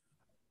money.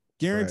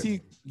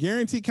 Guaranteed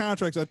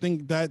contracts. I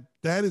think that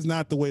is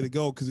not the way to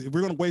go, because if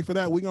we're going to wait for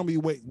that,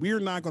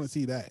 we're not going to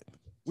see that.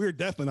 We're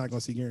definitely not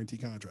going to see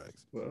guaranteed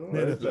contracts.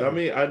 Well, I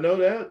mean, I know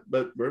that,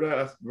 but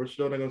we're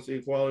still not going to see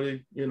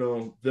equality. You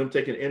know, them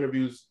taking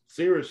interviews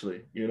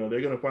seriously. You know,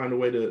 they're going to find a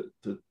way to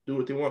do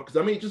what they want.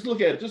 Because I mean, just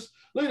look at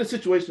the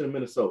situation in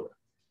Minnesota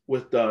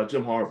with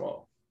Jim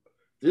Harbaugh.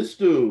 This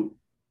dude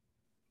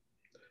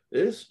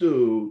This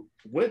dude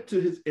went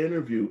to his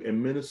interview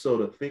in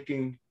Minnesota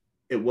thinking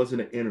it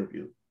wasn't an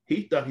interview.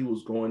 He thought he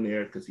was going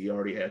there because he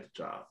already had the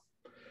job.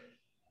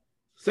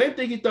 Same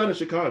thing he thought in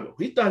Chicago.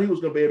 He thought he was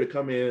going to be able to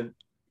come in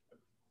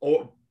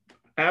or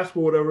ask for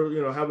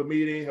whatever, have a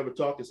meeting, have a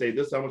talk, and say,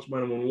 this is how much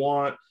money we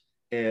want,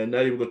 and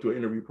not even go through an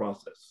interview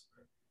process.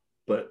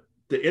 But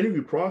the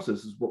interview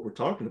process is what we're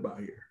talking about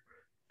here.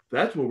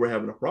 That's where we're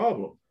having a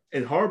problem.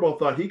 And Harbaugh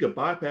thought he could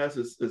bypass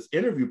this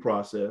interview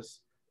process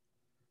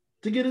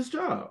to get his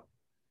job.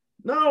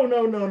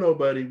 No,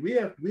 buddy. We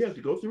have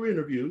to go through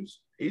interviews.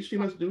 Each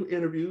team has to do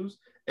interviews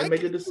and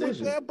make a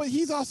decision. That, but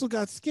he's also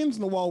got skins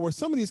in the wall where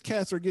some of these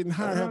cats are getting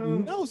hired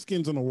having no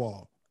skins in the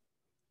wall.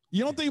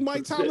 You don't think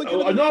Mike Tomlin?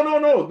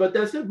 No. But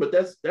that's it. But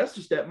that's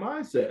just that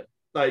mindset.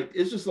 Like,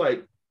 it's just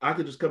like, I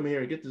could just come here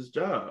and get this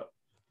job,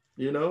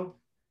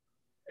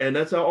 And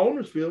that's how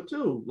owners feel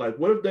too. Like,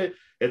 what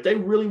if they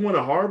really want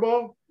a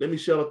Harbaugh? Let me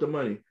shell out the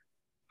money.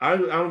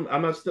 I'm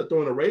not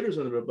throwing the Raiders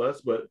under the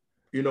bus, but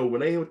when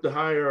they went to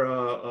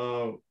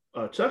hire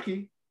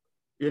Chucky,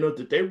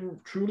 did they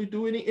truly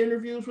do any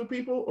interviews with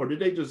people, or did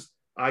they just,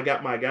 I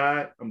got my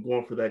guy, I'm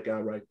going for that guy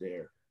right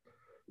there,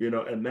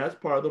 and that's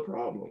part of the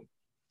problem.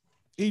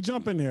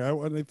 Jump in there.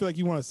 I feel like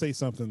you want to say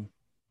something.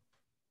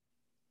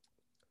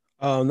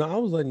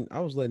 No, I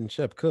was letting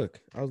Shep cook.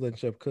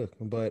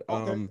 But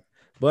okay.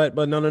 But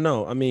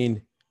no. I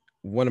mean,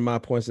 one of my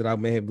points that I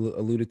may have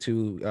alluded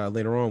to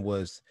later on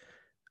was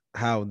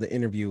how the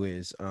interview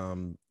is.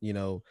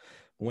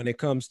 When it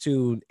comes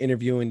to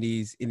interviewing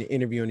these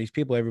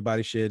people,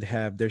 everybody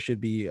there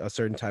should be a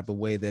certain type of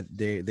way that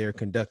they're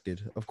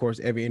conducted. Of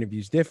course, every interview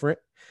is different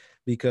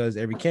because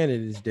every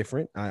candidate is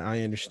different.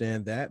 I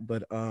understand that,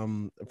 but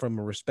from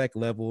a respect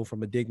level,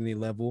 from a dignity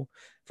level,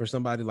 for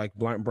somebody like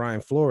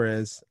Brian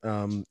Flores,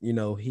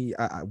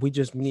 we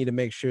just need to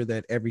make sure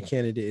that every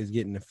candidate is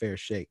getting a fair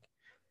shake,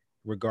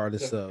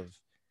 regardless of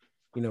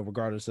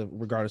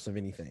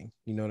anything.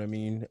 You know what I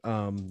mean?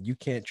 You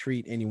can't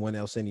treat anyone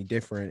else any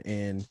different,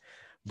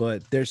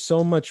 but there's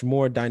so much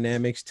more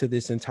dynamics to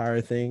this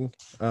entire thing.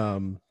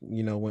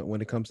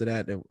 When it comes to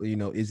that,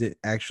 is it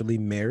actually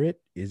merit?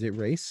 Is it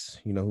race?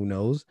 Who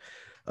knows?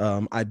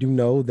 I do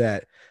know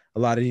that a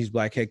lot of these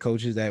black head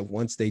coaches, that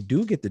once they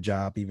do get the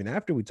job, even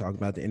after we talk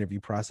about the interview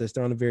process,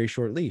 they're on a very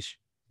short leash.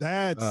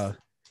 That's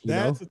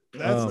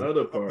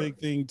another big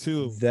thing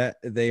too. That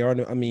they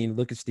are. I mean,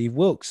 look at Steve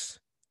Wilkes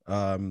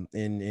in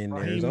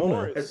Arizona.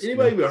 Morris. Has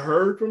anybody even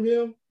heard from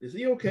him? Is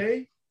he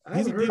okay?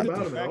 He's a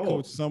defensive back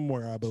coach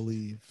somewhere, I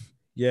believe.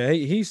 Yeah,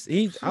 he's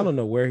I don't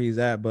know where he's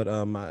at, but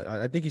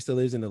I think he still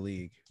is in the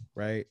league,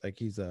 right? Like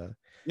he's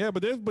yeah,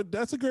 but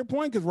that's a great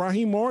point because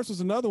Raheem Morris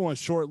was another one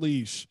short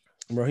leash.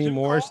 Raheem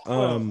Morris,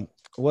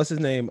 what's his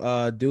name?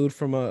 Dude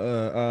from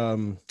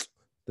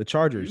the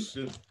Chargers.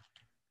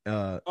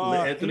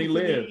 Anthony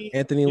Lynn.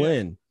 Anthony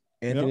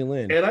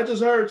Lynn. And I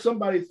just heard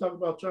somebody talk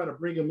about trying to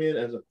bring him in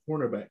as a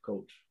cornerback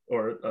coach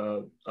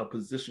or a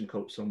position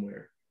coach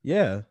somewhere.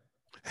 Yeah.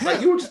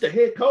 Like, you were just a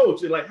head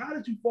coach. And like, how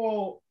did you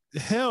fall?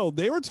 Hell,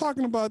 they were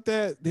talking about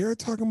that. They were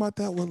talking about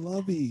that with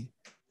Lovey.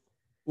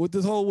 With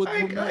this whole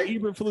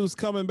Eberflus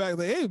coming back,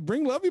 like, hey,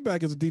 bring Lovey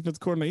back as a defense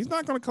coordinator. He's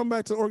not going to come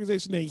back to the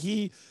organization that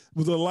he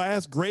was the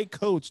last great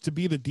coach to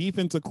be the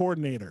defensive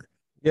coordinator.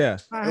 Yeah.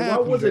 Why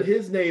wasn't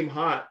his name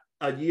hot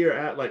a year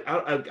at? Like,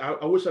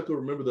 I wish I could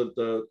remember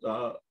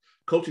the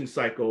coaching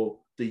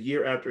cycle the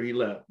year after he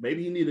left.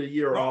 Maybe he needed a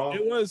year off.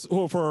 It was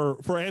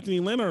for Anthony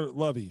Lynn or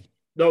Lovey.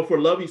 No, for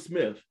Lovey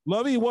Smith.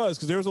 Lovey was,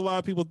 because there was a lot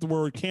of people that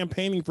were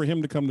campaigning for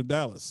him to come to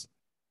Dallas.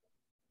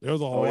 There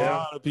was a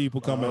lot of people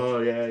coming. Oh,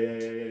 yeah.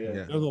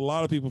 There was a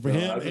lot of people for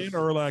him and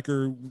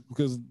Urlacher,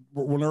 because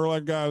when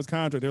Urlacher got his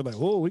contract, they were like,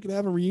 oh, we could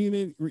have a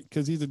reunion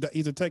because he's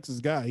a Texas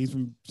guy. He's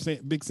from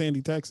Big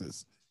Sandy,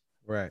 Texas.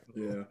 Right.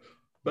 Yeah.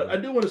 But I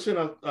do want to send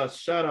a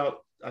shout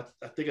out. I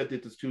think I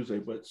did this Tuesday,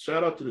 but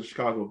shout out to the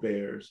Chicago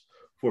Bears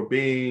for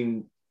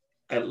being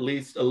at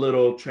least a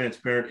little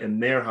transparent in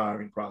their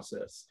hiring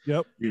process.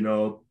 Yep.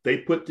 They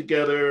put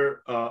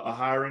together a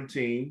hiring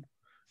team.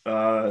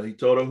 He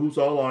told them who's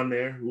all on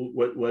there,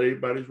 what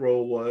everybody's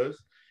role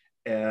was,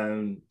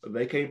 and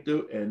they came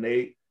through and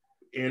they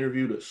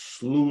interviewed a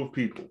slew of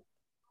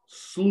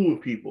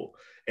people,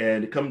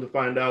 and come to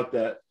find out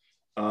that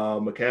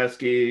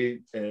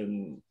McCaskey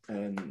and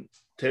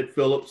Ted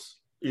Phillips,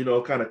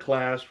 kind of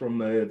clashed from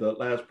the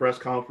last press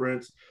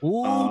conference.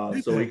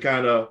 So he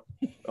kind of,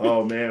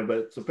 oh man,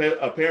 but so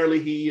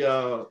apparently he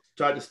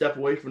tried to step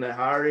away from that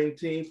hiring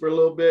team for a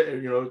little bit,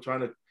 and trying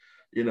to,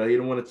 he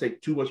didn't want to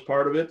take too much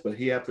part of it, but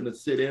he happened to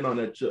sit in on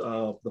that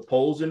the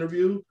polls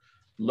interview.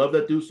 Love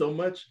that dude so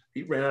much.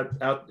 He ran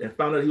out and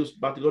found out he was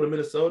about to go to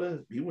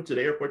Minnesota. He went to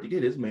the airport to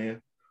get his man,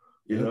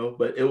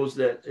 but it was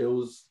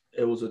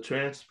a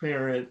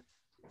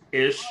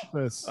transparent-ish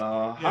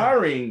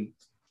hiring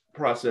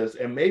process,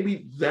 and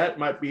maybe that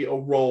might be a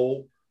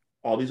role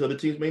all these other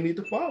teams may need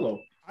to follow.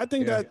 I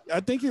think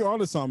you're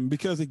onto something,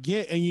 because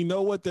again, and you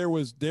know what, there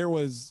was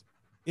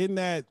in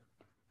that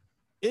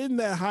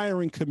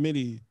hiring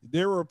committee,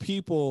 there were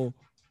people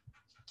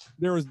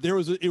there was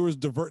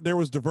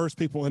diverse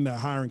people in that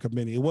hiring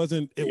committee. It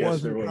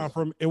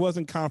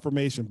wasn't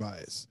confirmation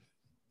bias.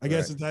 I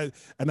guess it's that,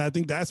 and I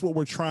think that's what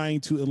we're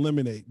trying to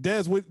eliminate.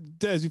 Des,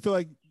 you feel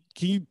like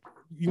you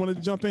wanted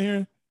to jump in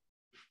here?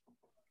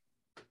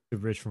 Too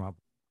rich for my.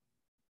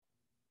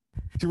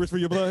 Too rich for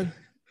your blood?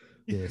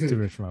 Yeah, it's too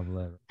rich for my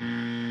blood.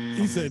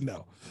 He said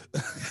no.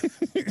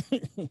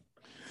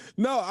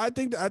 No, I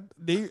think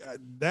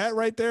that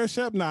right there,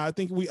 Shep. Nah, I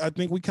think we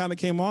kind of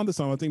came on to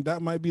something. I think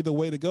that might be the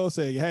way to go.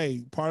 Say,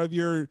 hey, part of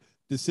your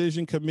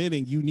decision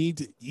committing,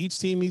 each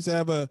team needs to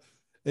have a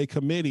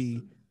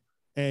committee,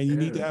 and you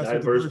need to have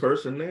diverse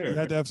person there. You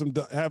have to have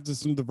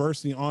some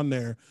diversity on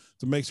there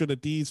to make sure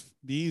that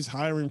these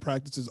hiring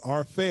practices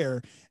are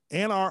fair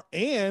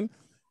and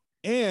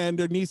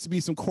there needs to be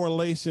some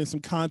correlation, some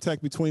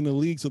contact between the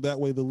league, so that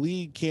way the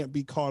league can't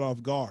be caught off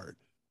guard.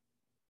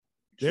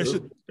 There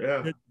should,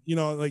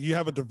 like you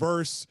have a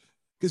diverse,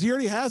 because he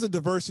already has a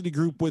diversity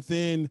group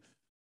within,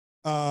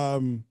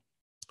 who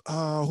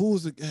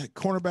was the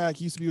cornerback?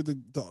 He used to be with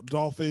the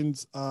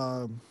Dolphins.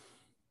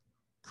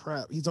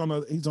 He's on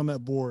that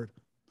board.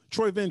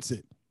 Troy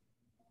Vincent.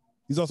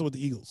 He's also with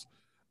the Eagles.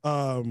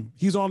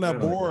 He's on that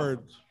board.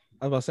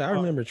 I was about to say, I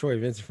remember Troy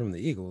Vincent from the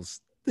Eagles.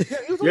 He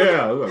was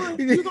on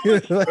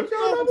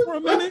for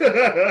a minute.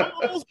 I'm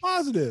almost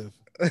positive.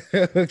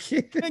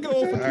 Okay. All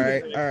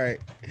right.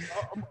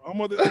 I'm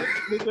gonna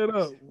look that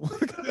up.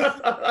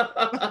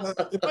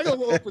 If I go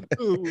over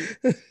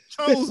 2,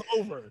 show's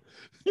over.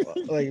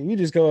 Like we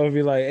just go and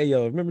be like, "Hey,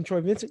 yo, remember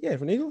Troy Vincent? Yeah,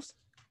 from the Eagles.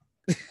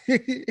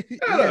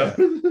 Yeah.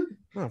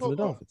 No, from the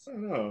Dolphins.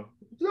 No,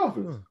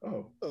 Dolphins.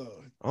 I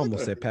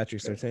almost said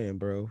Patrick Surtain,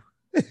 bro.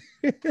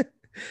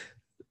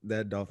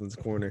 That Dolphins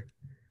corner.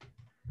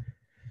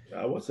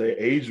 I would say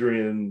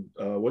Adrian.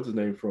 What's his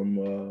name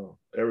from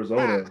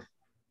Arizona?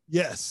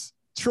 Yes.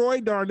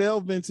 Troy Darnell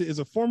Vincent is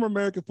a former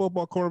American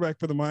football quarterback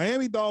for the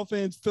Miami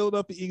Dolphins,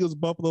 Philadelphia Eagles,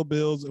 Buffalo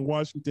Bills, and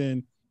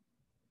Washington.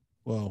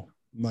 Well,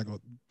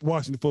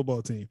 Washington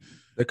football team.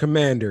 The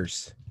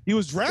Commanders. He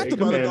was drafted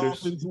by the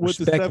Dolphins with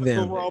the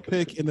 7th overall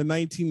pick in the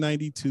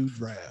 1992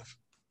 draft.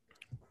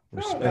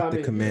 Respect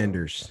the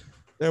Commanders.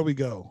 There we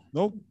go.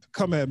 Don't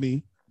come at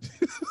me.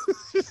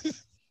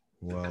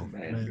 Well,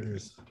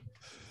 Commanders.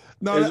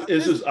 No,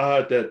 it's just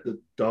odd that the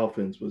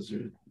Dolphins was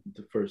the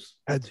first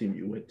team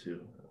you went to.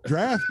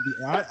 Draft.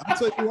 I'll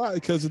tell you why,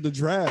 because of the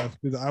draft.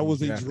 Because I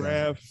was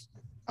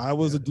I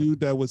was a dude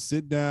that would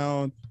sit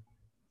down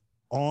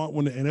on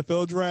when the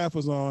NFL draft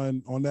was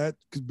on that.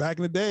 Because back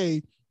in the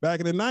day, back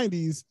in the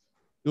 90s,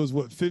 it was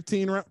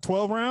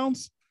 12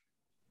 rounds.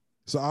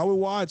 So I would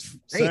watch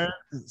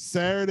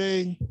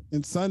Saturday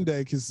and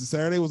Sunday, because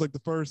Saturday was like the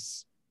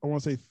first, I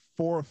want to say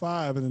 4 or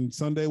 5, and then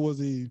Sunday was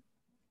the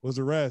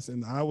rest.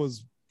 And I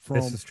was from.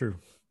 This is true.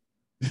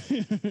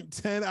 10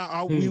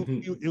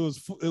 it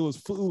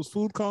was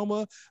food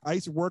coma. I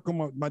used to work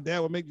on my dad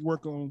would make me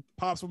work on,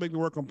 Pops would make me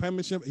work on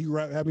penmanship. He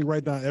would have me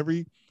write down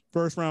every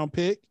first round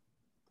pick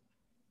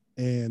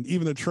and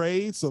even the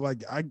trade. So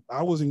like I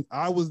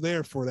was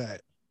there for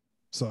that.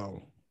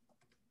 So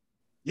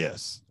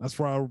yes, that's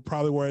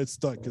probably where it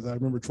stuck, because I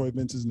remember Troy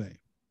Vincent's name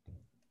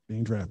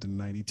being drafted in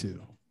 92.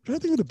 I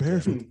think of the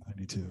Bears were in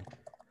 92. Is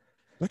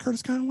that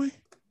Curtis Conway?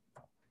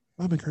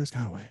 I've been Curtis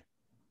Conway.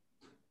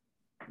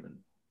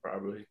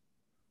 Probably.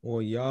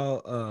 Well,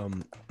 y'all,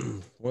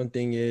 one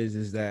thing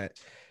is that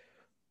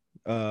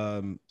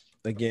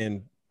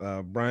again,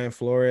 Brian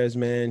Flores,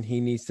 man,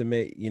 he needs to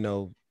make,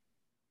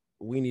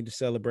 we need to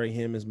celebrate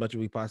him as much as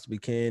we possibly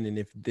can. And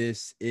if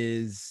this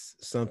is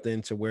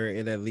something to where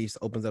it at least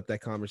opens up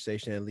that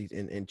conversation, at least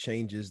and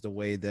changes the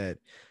way that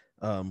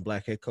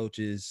Black head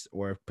coaches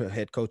or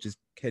head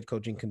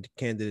coaching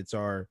candidates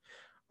are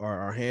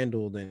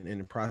handled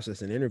and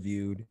processed and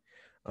interviewed,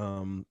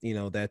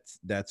 that's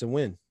a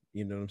win.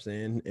 You know what I'm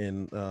saying?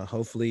 And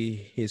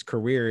hopefully his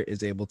career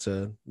is able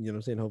to,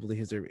 hopefully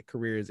his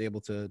career is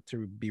able to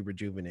be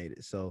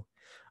rejuvenated. So,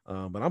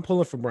 but I'm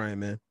pulling for Brian,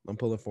 man. I'm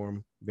pulling for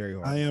him very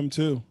hard. I am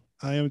too.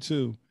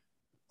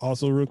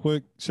 Also, real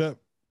quick, Shep,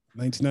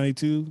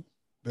 1992,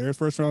 Bears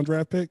first round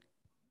draft pick,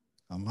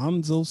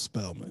 Alonzo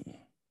Spellman.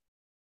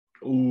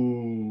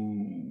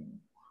 Ooh.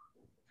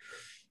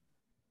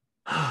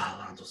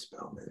 Alonzo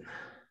Spellman.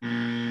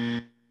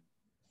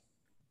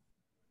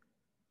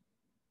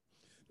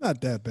 Not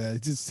that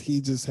bad.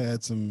 He just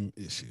had some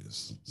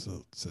issues,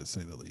 so to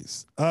say the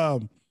least.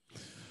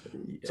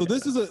 So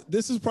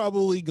this is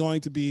probably going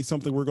to be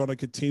something we're going to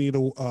continue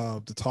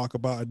to talk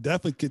about and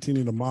definitely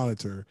continue to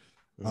monitor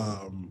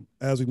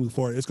as we move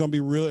forward. It's going to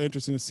be real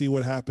interesting to see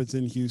what happens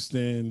in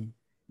Houston,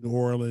 New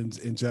Orleans,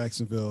 and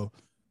Jacksonville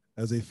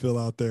as they fill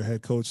out their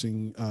head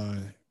coaching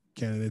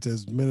candidates.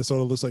 As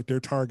Minnesota looks like they're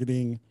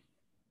targeting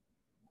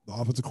the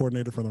offensive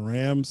coordinator for the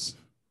Rams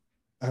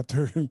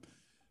after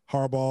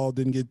Harbaugh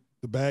didn't get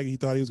the bag he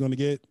thought he was going to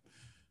get,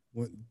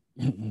 went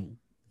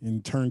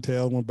and turned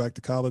tail, went back to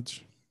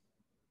college.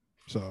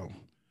 So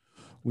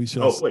we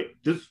shall. Oh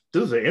wait, this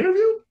is an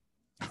interview?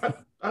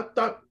 I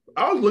thought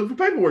I was looking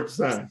for paperwork to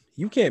sign.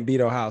 You can't beat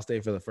Ohio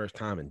State for the first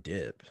time and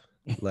dip.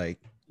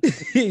 Like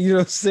You know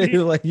what I'm saying?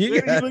 Like you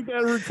He got looked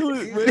at a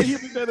recruit. He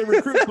looked at a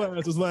recruit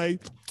class. Was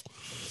like,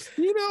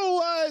 you know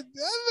what?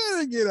 I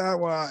better get out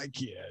while I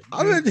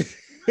can.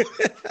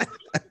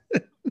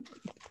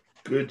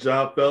 Good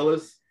job,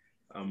 fellas.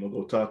 I'm gonna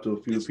go talk to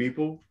a few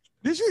people.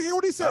 Did you hear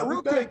what he said I'll be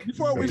real back. quick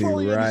before I'll we be end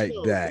the right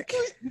show? back.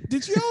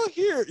 Did y'all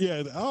hear?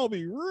 Yeah, I'll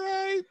be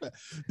right back.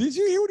 Did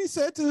you hear what he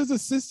said to his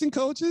assistant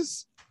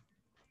coaches?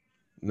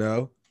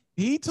 No.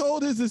 He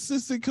told his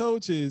assistant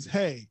coaches,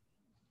 "Hey,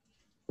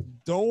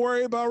 don't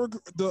worry about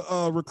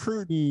the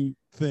recruiting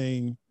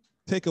thing.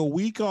 Take a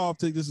week off.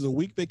 This is a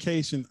week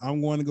vacation.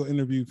 I'm going to go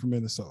interview for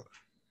Minnesota,"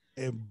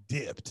 and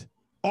dipped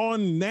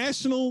on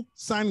National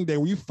Signing Day,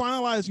 where you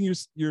finalizing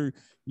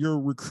your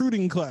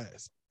recruiting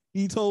class.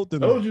 He told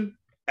them, Told you,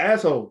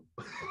 asshole.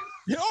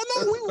 Yeah,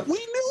 oh no,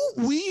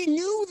 we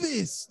knew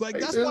this. Like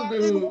that's This why I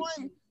dude- didn't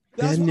want.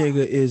 That That's why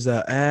nigga is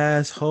an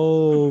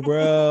asshole,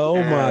 bro.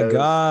 Oh my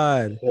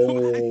God.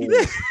 Asshole.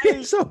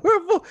 He's so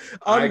horrible.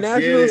 I On get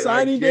National it, I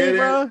Signing get Day, it.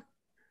 bro.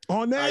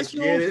 on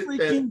National get it,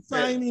 freaking that-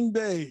 Signing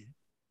Day.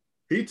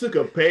 He took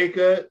a pay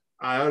cut.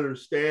 I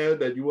understand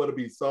that you want to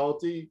be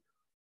salty,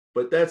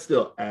 but that's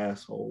still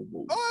asshole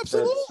move. Oh,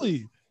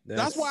 absolutely.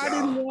 That's why I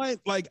didn't God.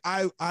 want like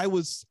I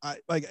was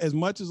like as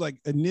much as like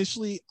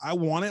initially I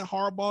wanted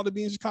Harbaugh to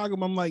be in Chicago,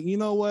 but I'm like, you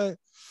know what?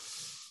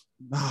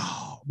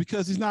 No,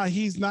 because he's not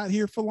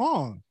here for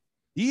long.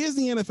 He is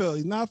the NFL.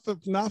 He's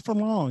not for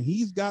long.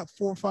 He's got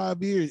 4 or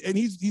 5 years, and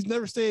he's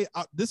never stayed.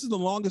 This is the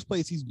longest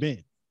place he's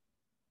been.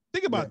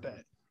 Think about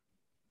that.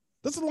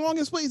 That's the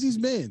longest place he's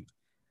been.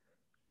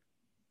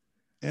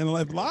 And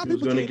like a lot of He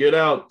was people going to get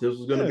out. This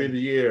was going to be the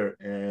year,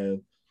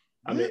 and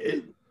I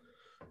mean,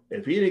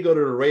 if he didn't go to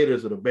the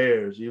Raiders or the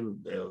Bears,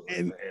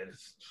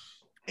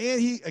 and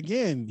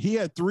he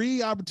had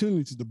 3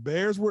 opportunities. The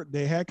Bears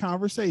they had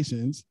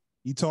conversations.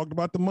 He talked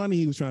about the money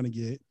he was trying to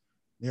get.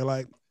 They're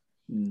like,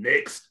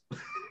 next.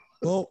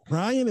 well,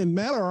 Ryan and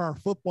Matt are our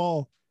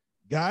football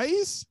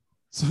guys.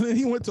 So then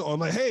he went to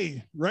like,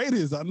 hey,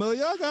 Raiders, I know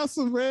y'all got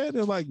some bread.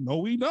 They're like, no,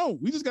 we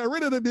don't. We just got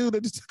rid of the dude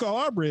that just took all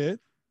our bread.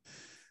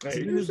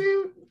 Hey, you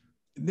see?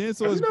 Then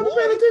so Have his you boy, never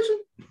paid attention?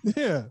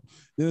 yeah.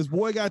 Then his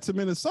boy got to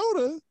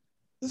Minnesota.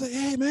 He's like,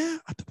 hey man,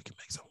 I think we can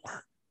make something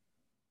work.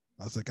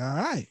 I was like, all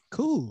right,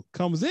 cool.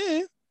 Comes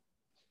in.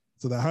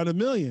 So the $100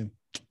 million.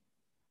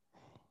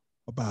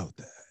 About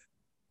that.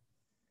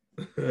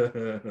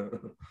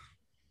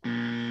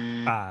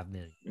 5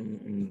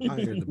 million. I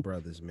hear the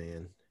brothers,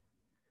 man.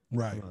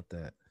 Right. How about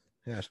that?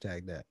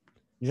 Hashtag that.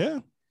 Yeah,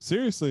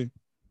 seriously.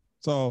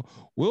 So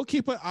we'll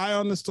keep an eye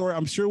on the story.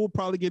 I'm sure we'll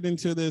probably get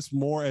into this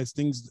more as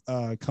things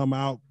come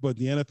out. But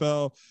the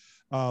NFL,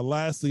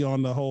 lastly,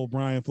 on the whole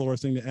Brian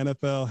Flores thing, the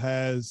NFL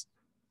has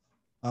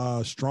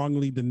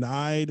strongly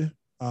denied.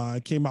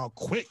 It came out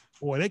quick.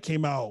 Boy, they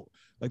came out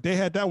like they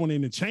had that one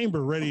in the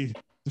chamber ready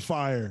to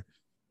fire.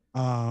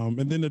 And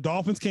then the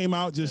Dolphins came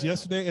out just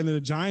yesterday, and then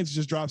the Giants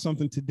just dropped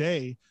something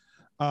today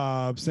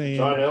saying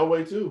John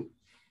Elway too.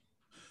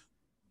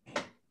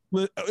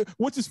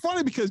 Which is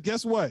funny because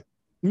guess what?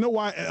 You know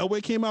why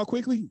Elway came out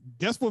quickly?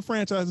 Guess what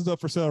franchise is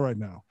up for sale right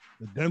now?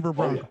 The Denver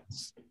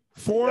Broncos.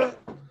 $4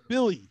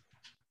 billion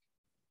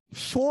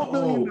for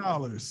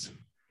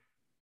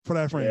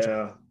that franchise.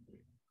 Yeah.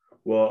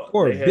 Well,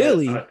 $4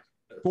 billion.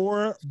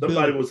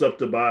 Somebody was up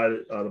to buy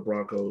the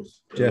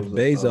Broncos. Jeff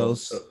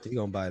Bezos, he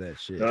gonna buy that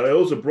shit. No, it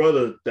was a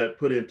brother that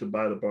put in to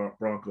buy the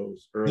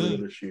Broncos earlier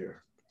this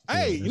year.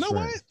 Hey, Yeah, you know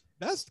right. what?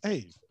 That's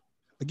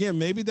again,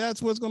 maybe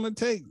that's what's going to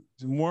take.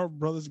 More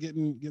brothers get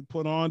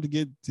put on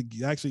to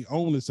actually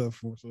own this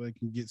stuff so they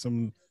can get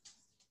some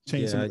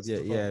change.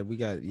 Yeah. We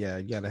got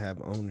you got to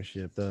have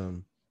ownership.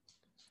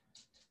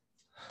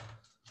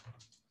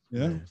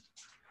 Yeah,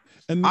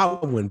 and I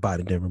wouldn't buy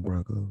the Denver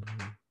Broncos.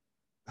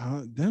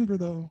 Denver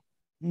though.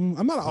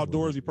 I'm not an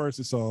outdoorsy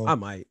person, so I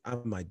might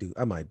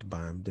buy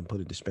them, then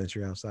put a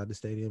dispensary outside the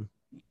stadium.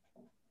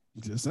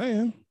 Just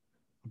saying.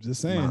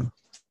 Yeah,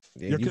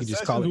 Your you can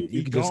just concessions call will it. be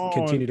You can just gone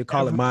continue to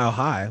call it every- Mile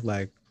High,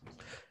 like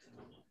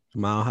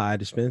Mile High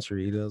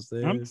Dispensary. You know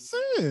what I'm I'm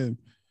saying? saying.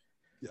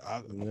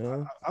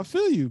 I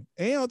feel you.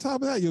 And on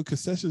top of that, your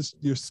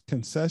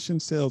concession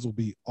sales will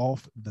be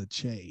off the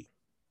chain.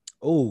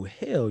 Oh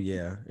hell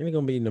yeah! Ain't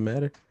gonna be no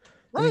matter.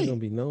 Right. Ain't gonna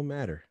be no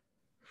matter.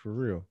 For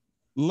real.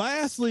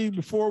 Lastly,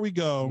 before we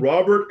go,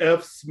 Robert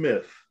F.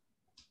 Smith,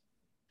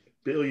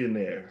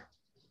 billionaire.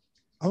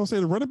 I was gonna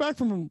say the running back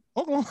from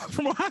Oklahoma,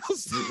 from Ohio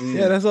State.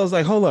 Yeah, that's what I was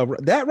like. Hold up,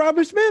 that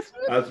Robert Smith?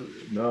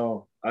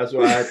 No, that's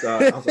what I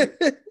thought. I was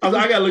like,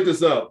 I gotta look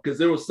this up because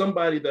there was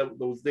somebody that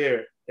was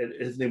there, and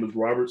his name was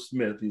Robert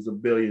Smith. He's a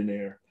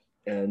billionaire,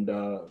 and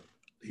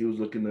he was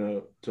looking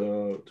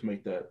to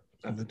make that.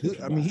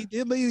 I mean, he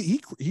did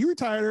leave. He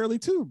retired early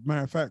too.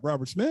 Matter of fact,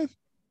 Robert Smith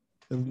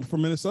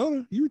from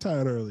Minnesota, he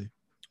retired early.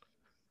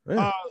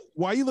 Yeah.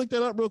 While you look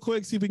that up real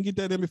quick, see if we can get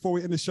that in before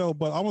we end the show.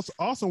 But I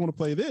also want to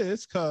play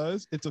this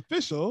because it's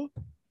official.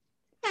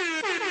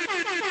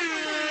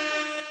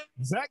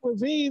 Zach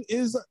LaVine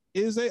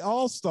is a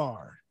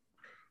all-star.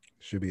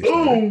 Should be a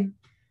starter. Boom.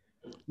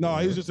 No,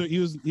 he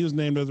was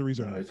named as a No,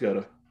 reserve. he's got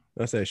a.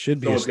 I said should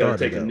be. Someone's got to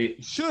take though. a knee.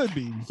 Should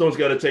be. Someone's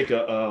got to take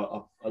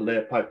a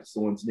lead pipe to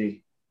someone's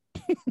knee.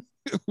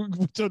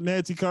 With your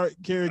Nancy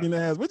Kerrigan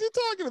ass. What you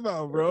talking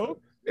about, bro?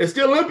 It's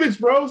the Olympics,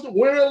 bro. It's the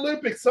Winter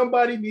Olympics.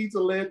 Somebody needs a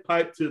lead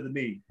pipe to the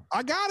knee.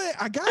 I got it.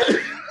 I got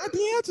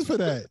the answer for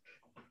that.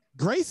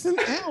 Grayson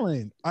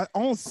Allen.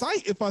 On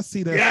site if I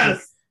see that.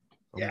 Yes.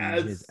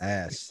 Yes. His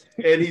ass.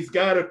 And he's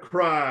got to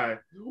cry.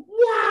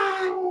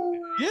 Wow.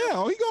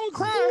 Yeah, he gonna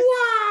cry.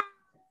 Wow.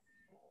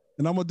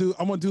 And I'm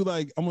gonna do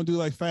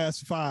like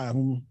Fast Five.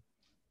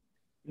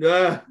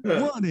 Yeah.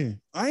 Running.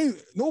 I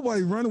ain't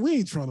nobody running. We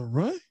ain't trying to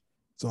run.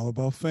 It's all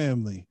about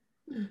family.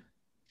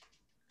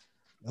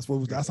 That's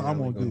how I'm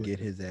gonna do get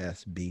his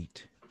ass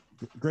beat.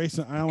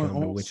 Grayson Allen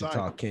on Wichita,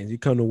 site. Kansas. You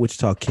come to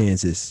Wichita,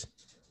 Kansas.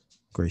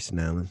 Grayson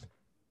Allen.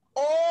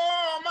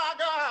 Oh my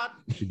God.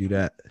 You should do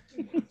that.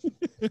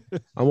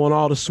 I want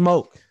all the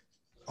smoke.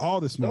 All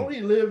the smoke. Don't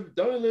he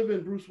live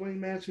in Bruce Wayne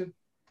Mansion?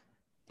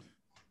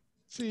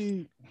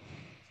 See,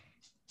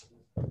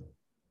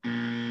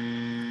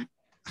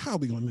 how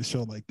we on this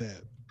show like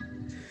that?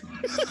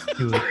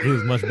 He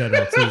was much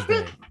better on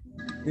Tuesday.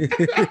 He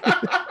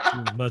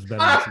was much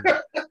better on Tuesday.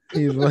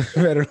 He was much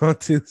better on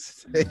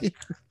Tuesday.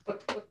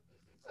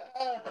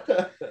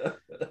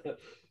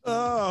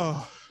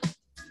 Oh,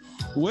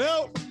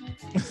 well,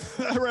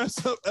 that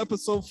wraps up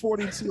episode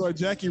 42, our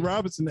Jackie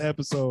Robinson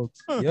episode.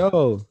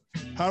 Yo,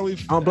 how we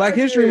on Black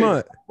History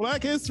Month.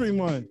 Black History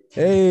Month.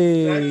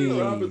 Hey, Jackie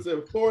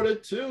Robinson,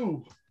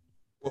 42.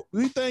 Well,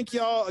 we thank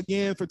y'all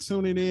again for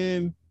tuning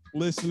in,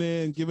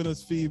 listening, giving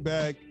us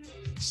feedback.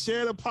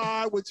 Share the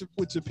pod with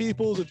your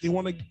peoples if you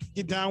want to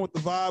get down with the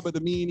vibe of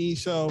the Me and E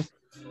show.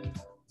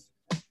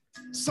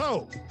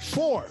 So,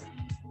 for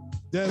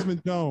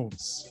Desmond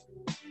Jones,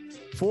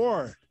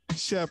 for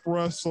Shep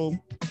Russell,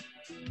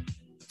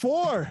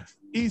 for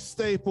East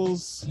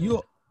Staples,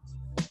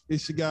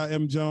 it's your guy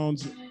M.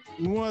 Jones.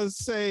 We want to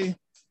say,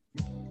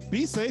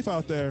 be safe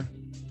out there,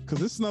 because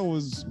this snow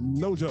was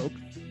no joke.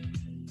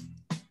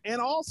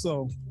 And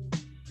also,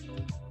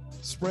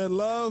 spread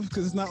love,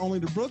 because it's not only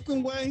the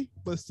Brooklyn way,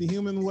 but it's the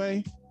human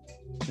way.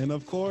 And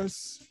of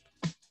course,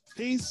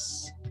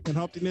 peace and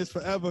humptiness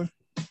forever.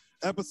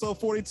 Episode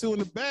 42 in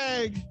the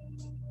bag.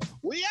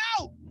 We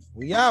out.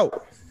 We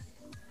out.